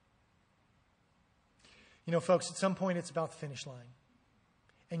 You know, folks, at some point it's about the finish line.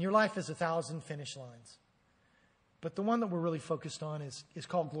 And your life is 1,000 finish lines. But the one that we're really focused on is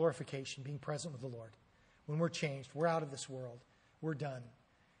called glorification, being present with the Lord. When we're changed, we're out of this world, we're done.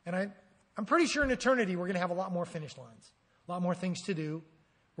 And I'm pretty sure in eternity we're going to have a lot more finish lines, a lot more things to do.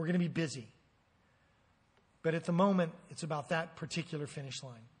 We're going to be busy. But at the moment, it's about that particular finish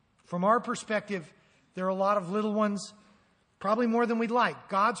line. From our perspective, there are a lot of little ones, probably more than we'd like.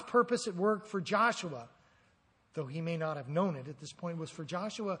 God's purpose at work for Joshua, though he may not have known it at this point, was for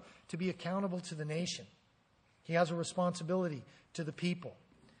Joshua to be accountable to the nation. He has a responsibility to the people.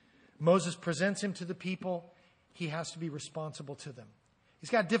 Moses presents him to the people. He has to be responsible to them. He's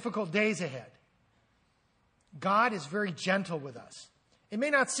got difficult days ahead. God is very gentle with us. It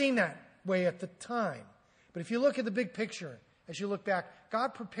may not seem that way at the time, but if you look at the big picture, as you look back,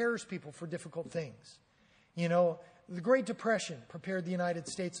 God prepares people for difficult things. You know, the Great Depression prepared the United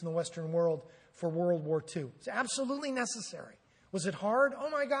States and the Western world for World War II. It's absolutely necessary. Was it hard? Oh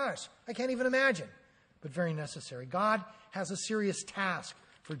my gosh, I can't even imagine. But very necessary. God has a serious task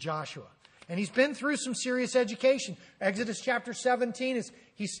for Joshua. And he's been through some serious education. Exodus chapter 17 is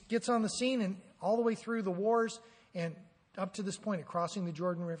he gets on the scene and all the way through the wars and up to this point of crossing the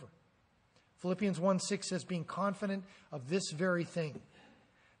Jordan River. Philippians 1:6 says, being confident of this very thing,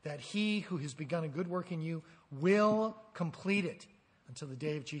 that he who has begun a good work in you will complete it until the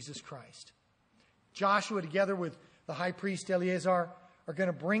day of Jesus Christ. Joshua, together with the high priest Eleazar, are going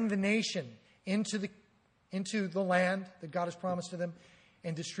to bring the nation into the land that God has promised to them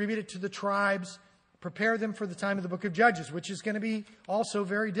and distribute it to the tribes, prepare them for the time of the book of Judges, which is going to be also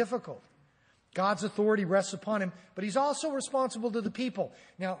very difficult. God's authority rests upon him, but he's also responsible to the people.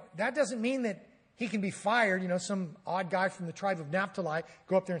 Now, that doesn't mean that he can be fired. You know, some odd guy from the tribe of Naphtali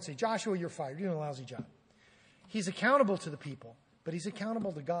go up there and say, Joshua, you're fired. You're doing a lousy job. He's accountable to the people, but he's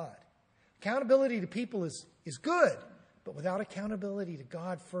accountable to God. Accountability to people is good, but without accountability to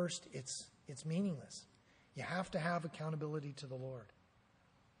God first, it's meaningless. You have to have accountability to the Lord.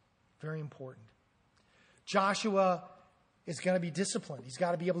 Very important. Joshua is going to be disciplined. He's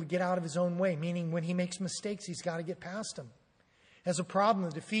got to be able to get out of his own way, meaning when he makes mistakes, he's got to get past them. As a problem,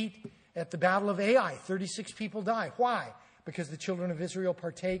 the defeat at the Battle of Ai, 36 people die. Why? Because the children of Israel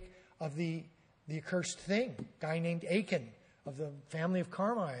partake of the accursed thing. A guy named Achan of the family of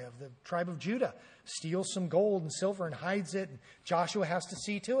Carmi, of the tribe of Judah, steals some gold and silver and hides it. And Joshua has to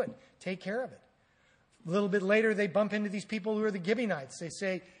see to it, take care of it. A little bit later, they bump into these people who are the Gibeonites. They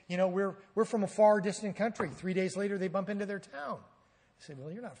say, you know, we're from a far distant country. 3 days later, they bump into their town. They say,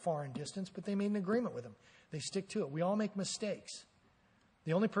 well, you're not far in distance, but they made an agreement with them. They stick to it. We all make mistakes.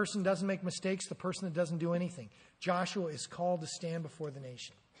 The only person who doesn't make mistakes, the person that doesn't do anything. Joshua is called to stand before the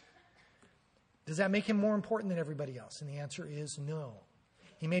nation. Does that make him more important than everybody else? And the answer is no.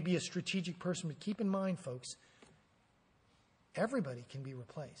 He may be a strategic person, but keep in mind, folks, everybody can be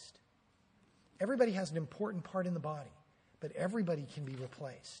replaced. Everybody has an important part in the body, but everybody can be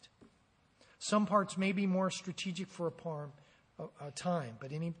replaced. Some parts may be more strategic for a time,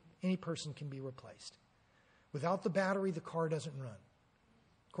 but any person can be replaced. Without the battery, the car doesn't run.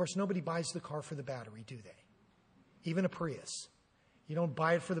 Of course, nobody buys the car for the battery, do they? Even a Prius. You don't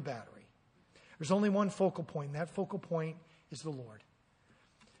buy it for the battery. There's only one focal point, and that focal point is the Lord.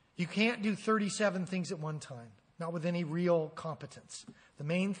 You can't do 37 things at one time, not with any real competence. The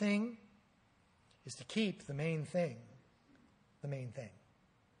main thing is to keep the main thing the main thing.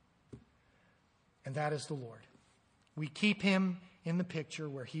 and that is the Lord. We keep him in the picture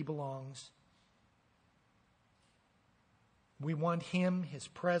where he belongs. We want him, his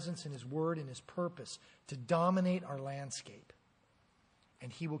presence, and his word, and his purpose to dominate our landscape.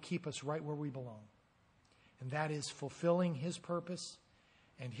 And he will keep us right where we belong. And that is fulfilling his purpose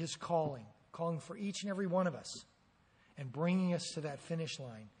and his calling for each and every one of us, and bringing us to that finish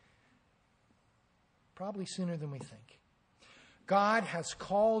line probably sooner than we think. God has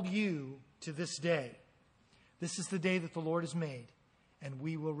called you to this day. This is the day that the Lord has made, and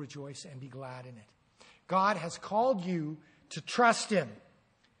we will rejoice and be glad in it. God has called you to trust him.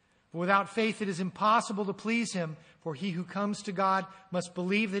 Without faith, it is impossible to please him, for he who comes to God must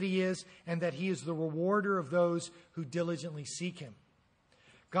believe that he is, and that he is the rewarder of those who diligently seek him.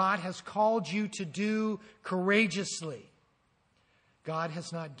 God has called you to do courageously. God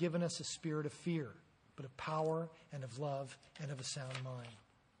has not given us a spirit of fear, but of power and of love and of a sound mind.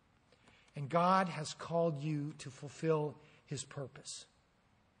 And God has called you to fulfill his purpose.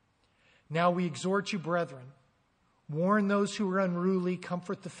 Now we exhort you, brethren, warn those who are unruly,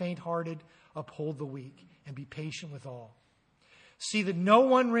 comfort the faint-hearted, uphold the weak, and be patient with all. See that no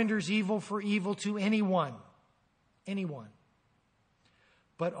one renders evil for evil to anyone,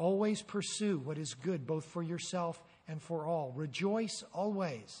 but always pursue what is good, both for yourself and for all. Rejoice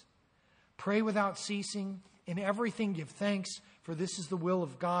always. Pray without ceasing. In everything give thanks, for this is the will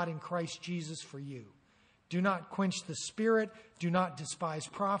of God in Christ Jesus for you. Do not quench the spirit. Do not despise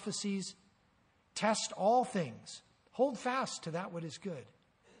prophecies. Test all things. Hold fast to that what is good.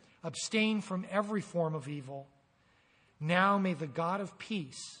 Abstain from every form of evil. Now may the God of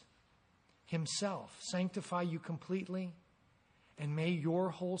peace himself sanctify you completely, and may your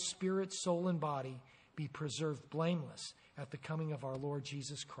whole spirit, soul, and body be preserved blameless at the coming of our Lord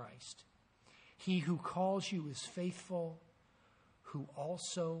Jesus Christ. He who calls you is faithful, who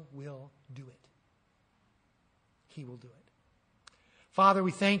also will do it. He will do it. Father,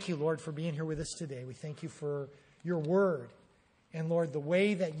 we thank you, Lord, for being here with us today. We thank you for your word. And Lord, the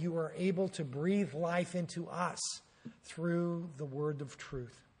way that you are able to breathe life into us through the word of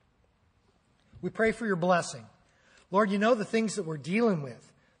truth. We pray for your blessing. Lord, you know the things that we're dealing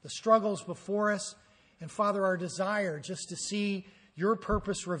with, the struggles before us, and Father, our desire just to see your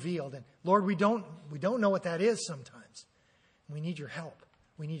purpose revealed. And Lord, we don't know what that is sometimes. We need your help.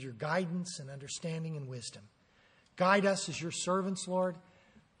 We need your guidance and understanding and wisdom. Guide us as your servants, Lord.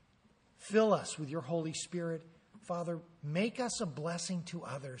 Fill us with your Holy Spirit. Father, make us a blessing to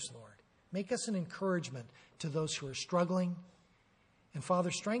others, Lord. Make us an encouragement to those who are struggling. And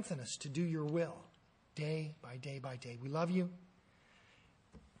Father, strengthen us to do your will day by day by day. We love you.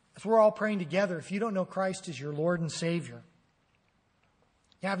 As we're all praying together, if you don't know Christ as your Lord and Savior,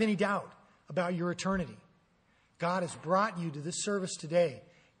 you have any doubt about your eternity, God has brought you to this service today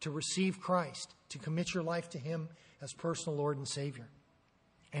to receive Christ, to commit your life to him as personal Lord and Savior.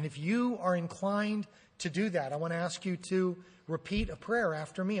 And if you are inclined to do that, I want to ask you to repeat a prayer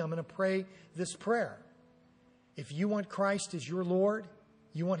after me. I'm going to pray this prayer. If you want Christ as your Lord,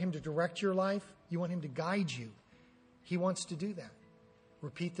 you want him to direct your life, you want him to guide you, he wants to do that.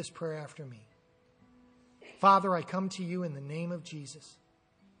 Repeat this prayer after me. Father, I come to you in the name of Jesus.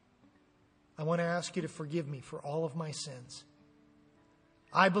 I want to ask you to forgive me for all of my sins.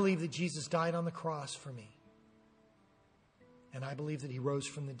 I believe that Jesus died on the cross for me. And I believe that he rose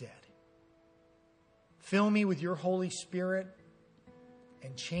from the dead. Fill me with your Holy Spirit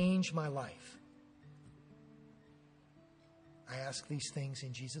and change my life. I ask these things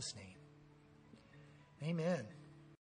in Jesus' name. Amen.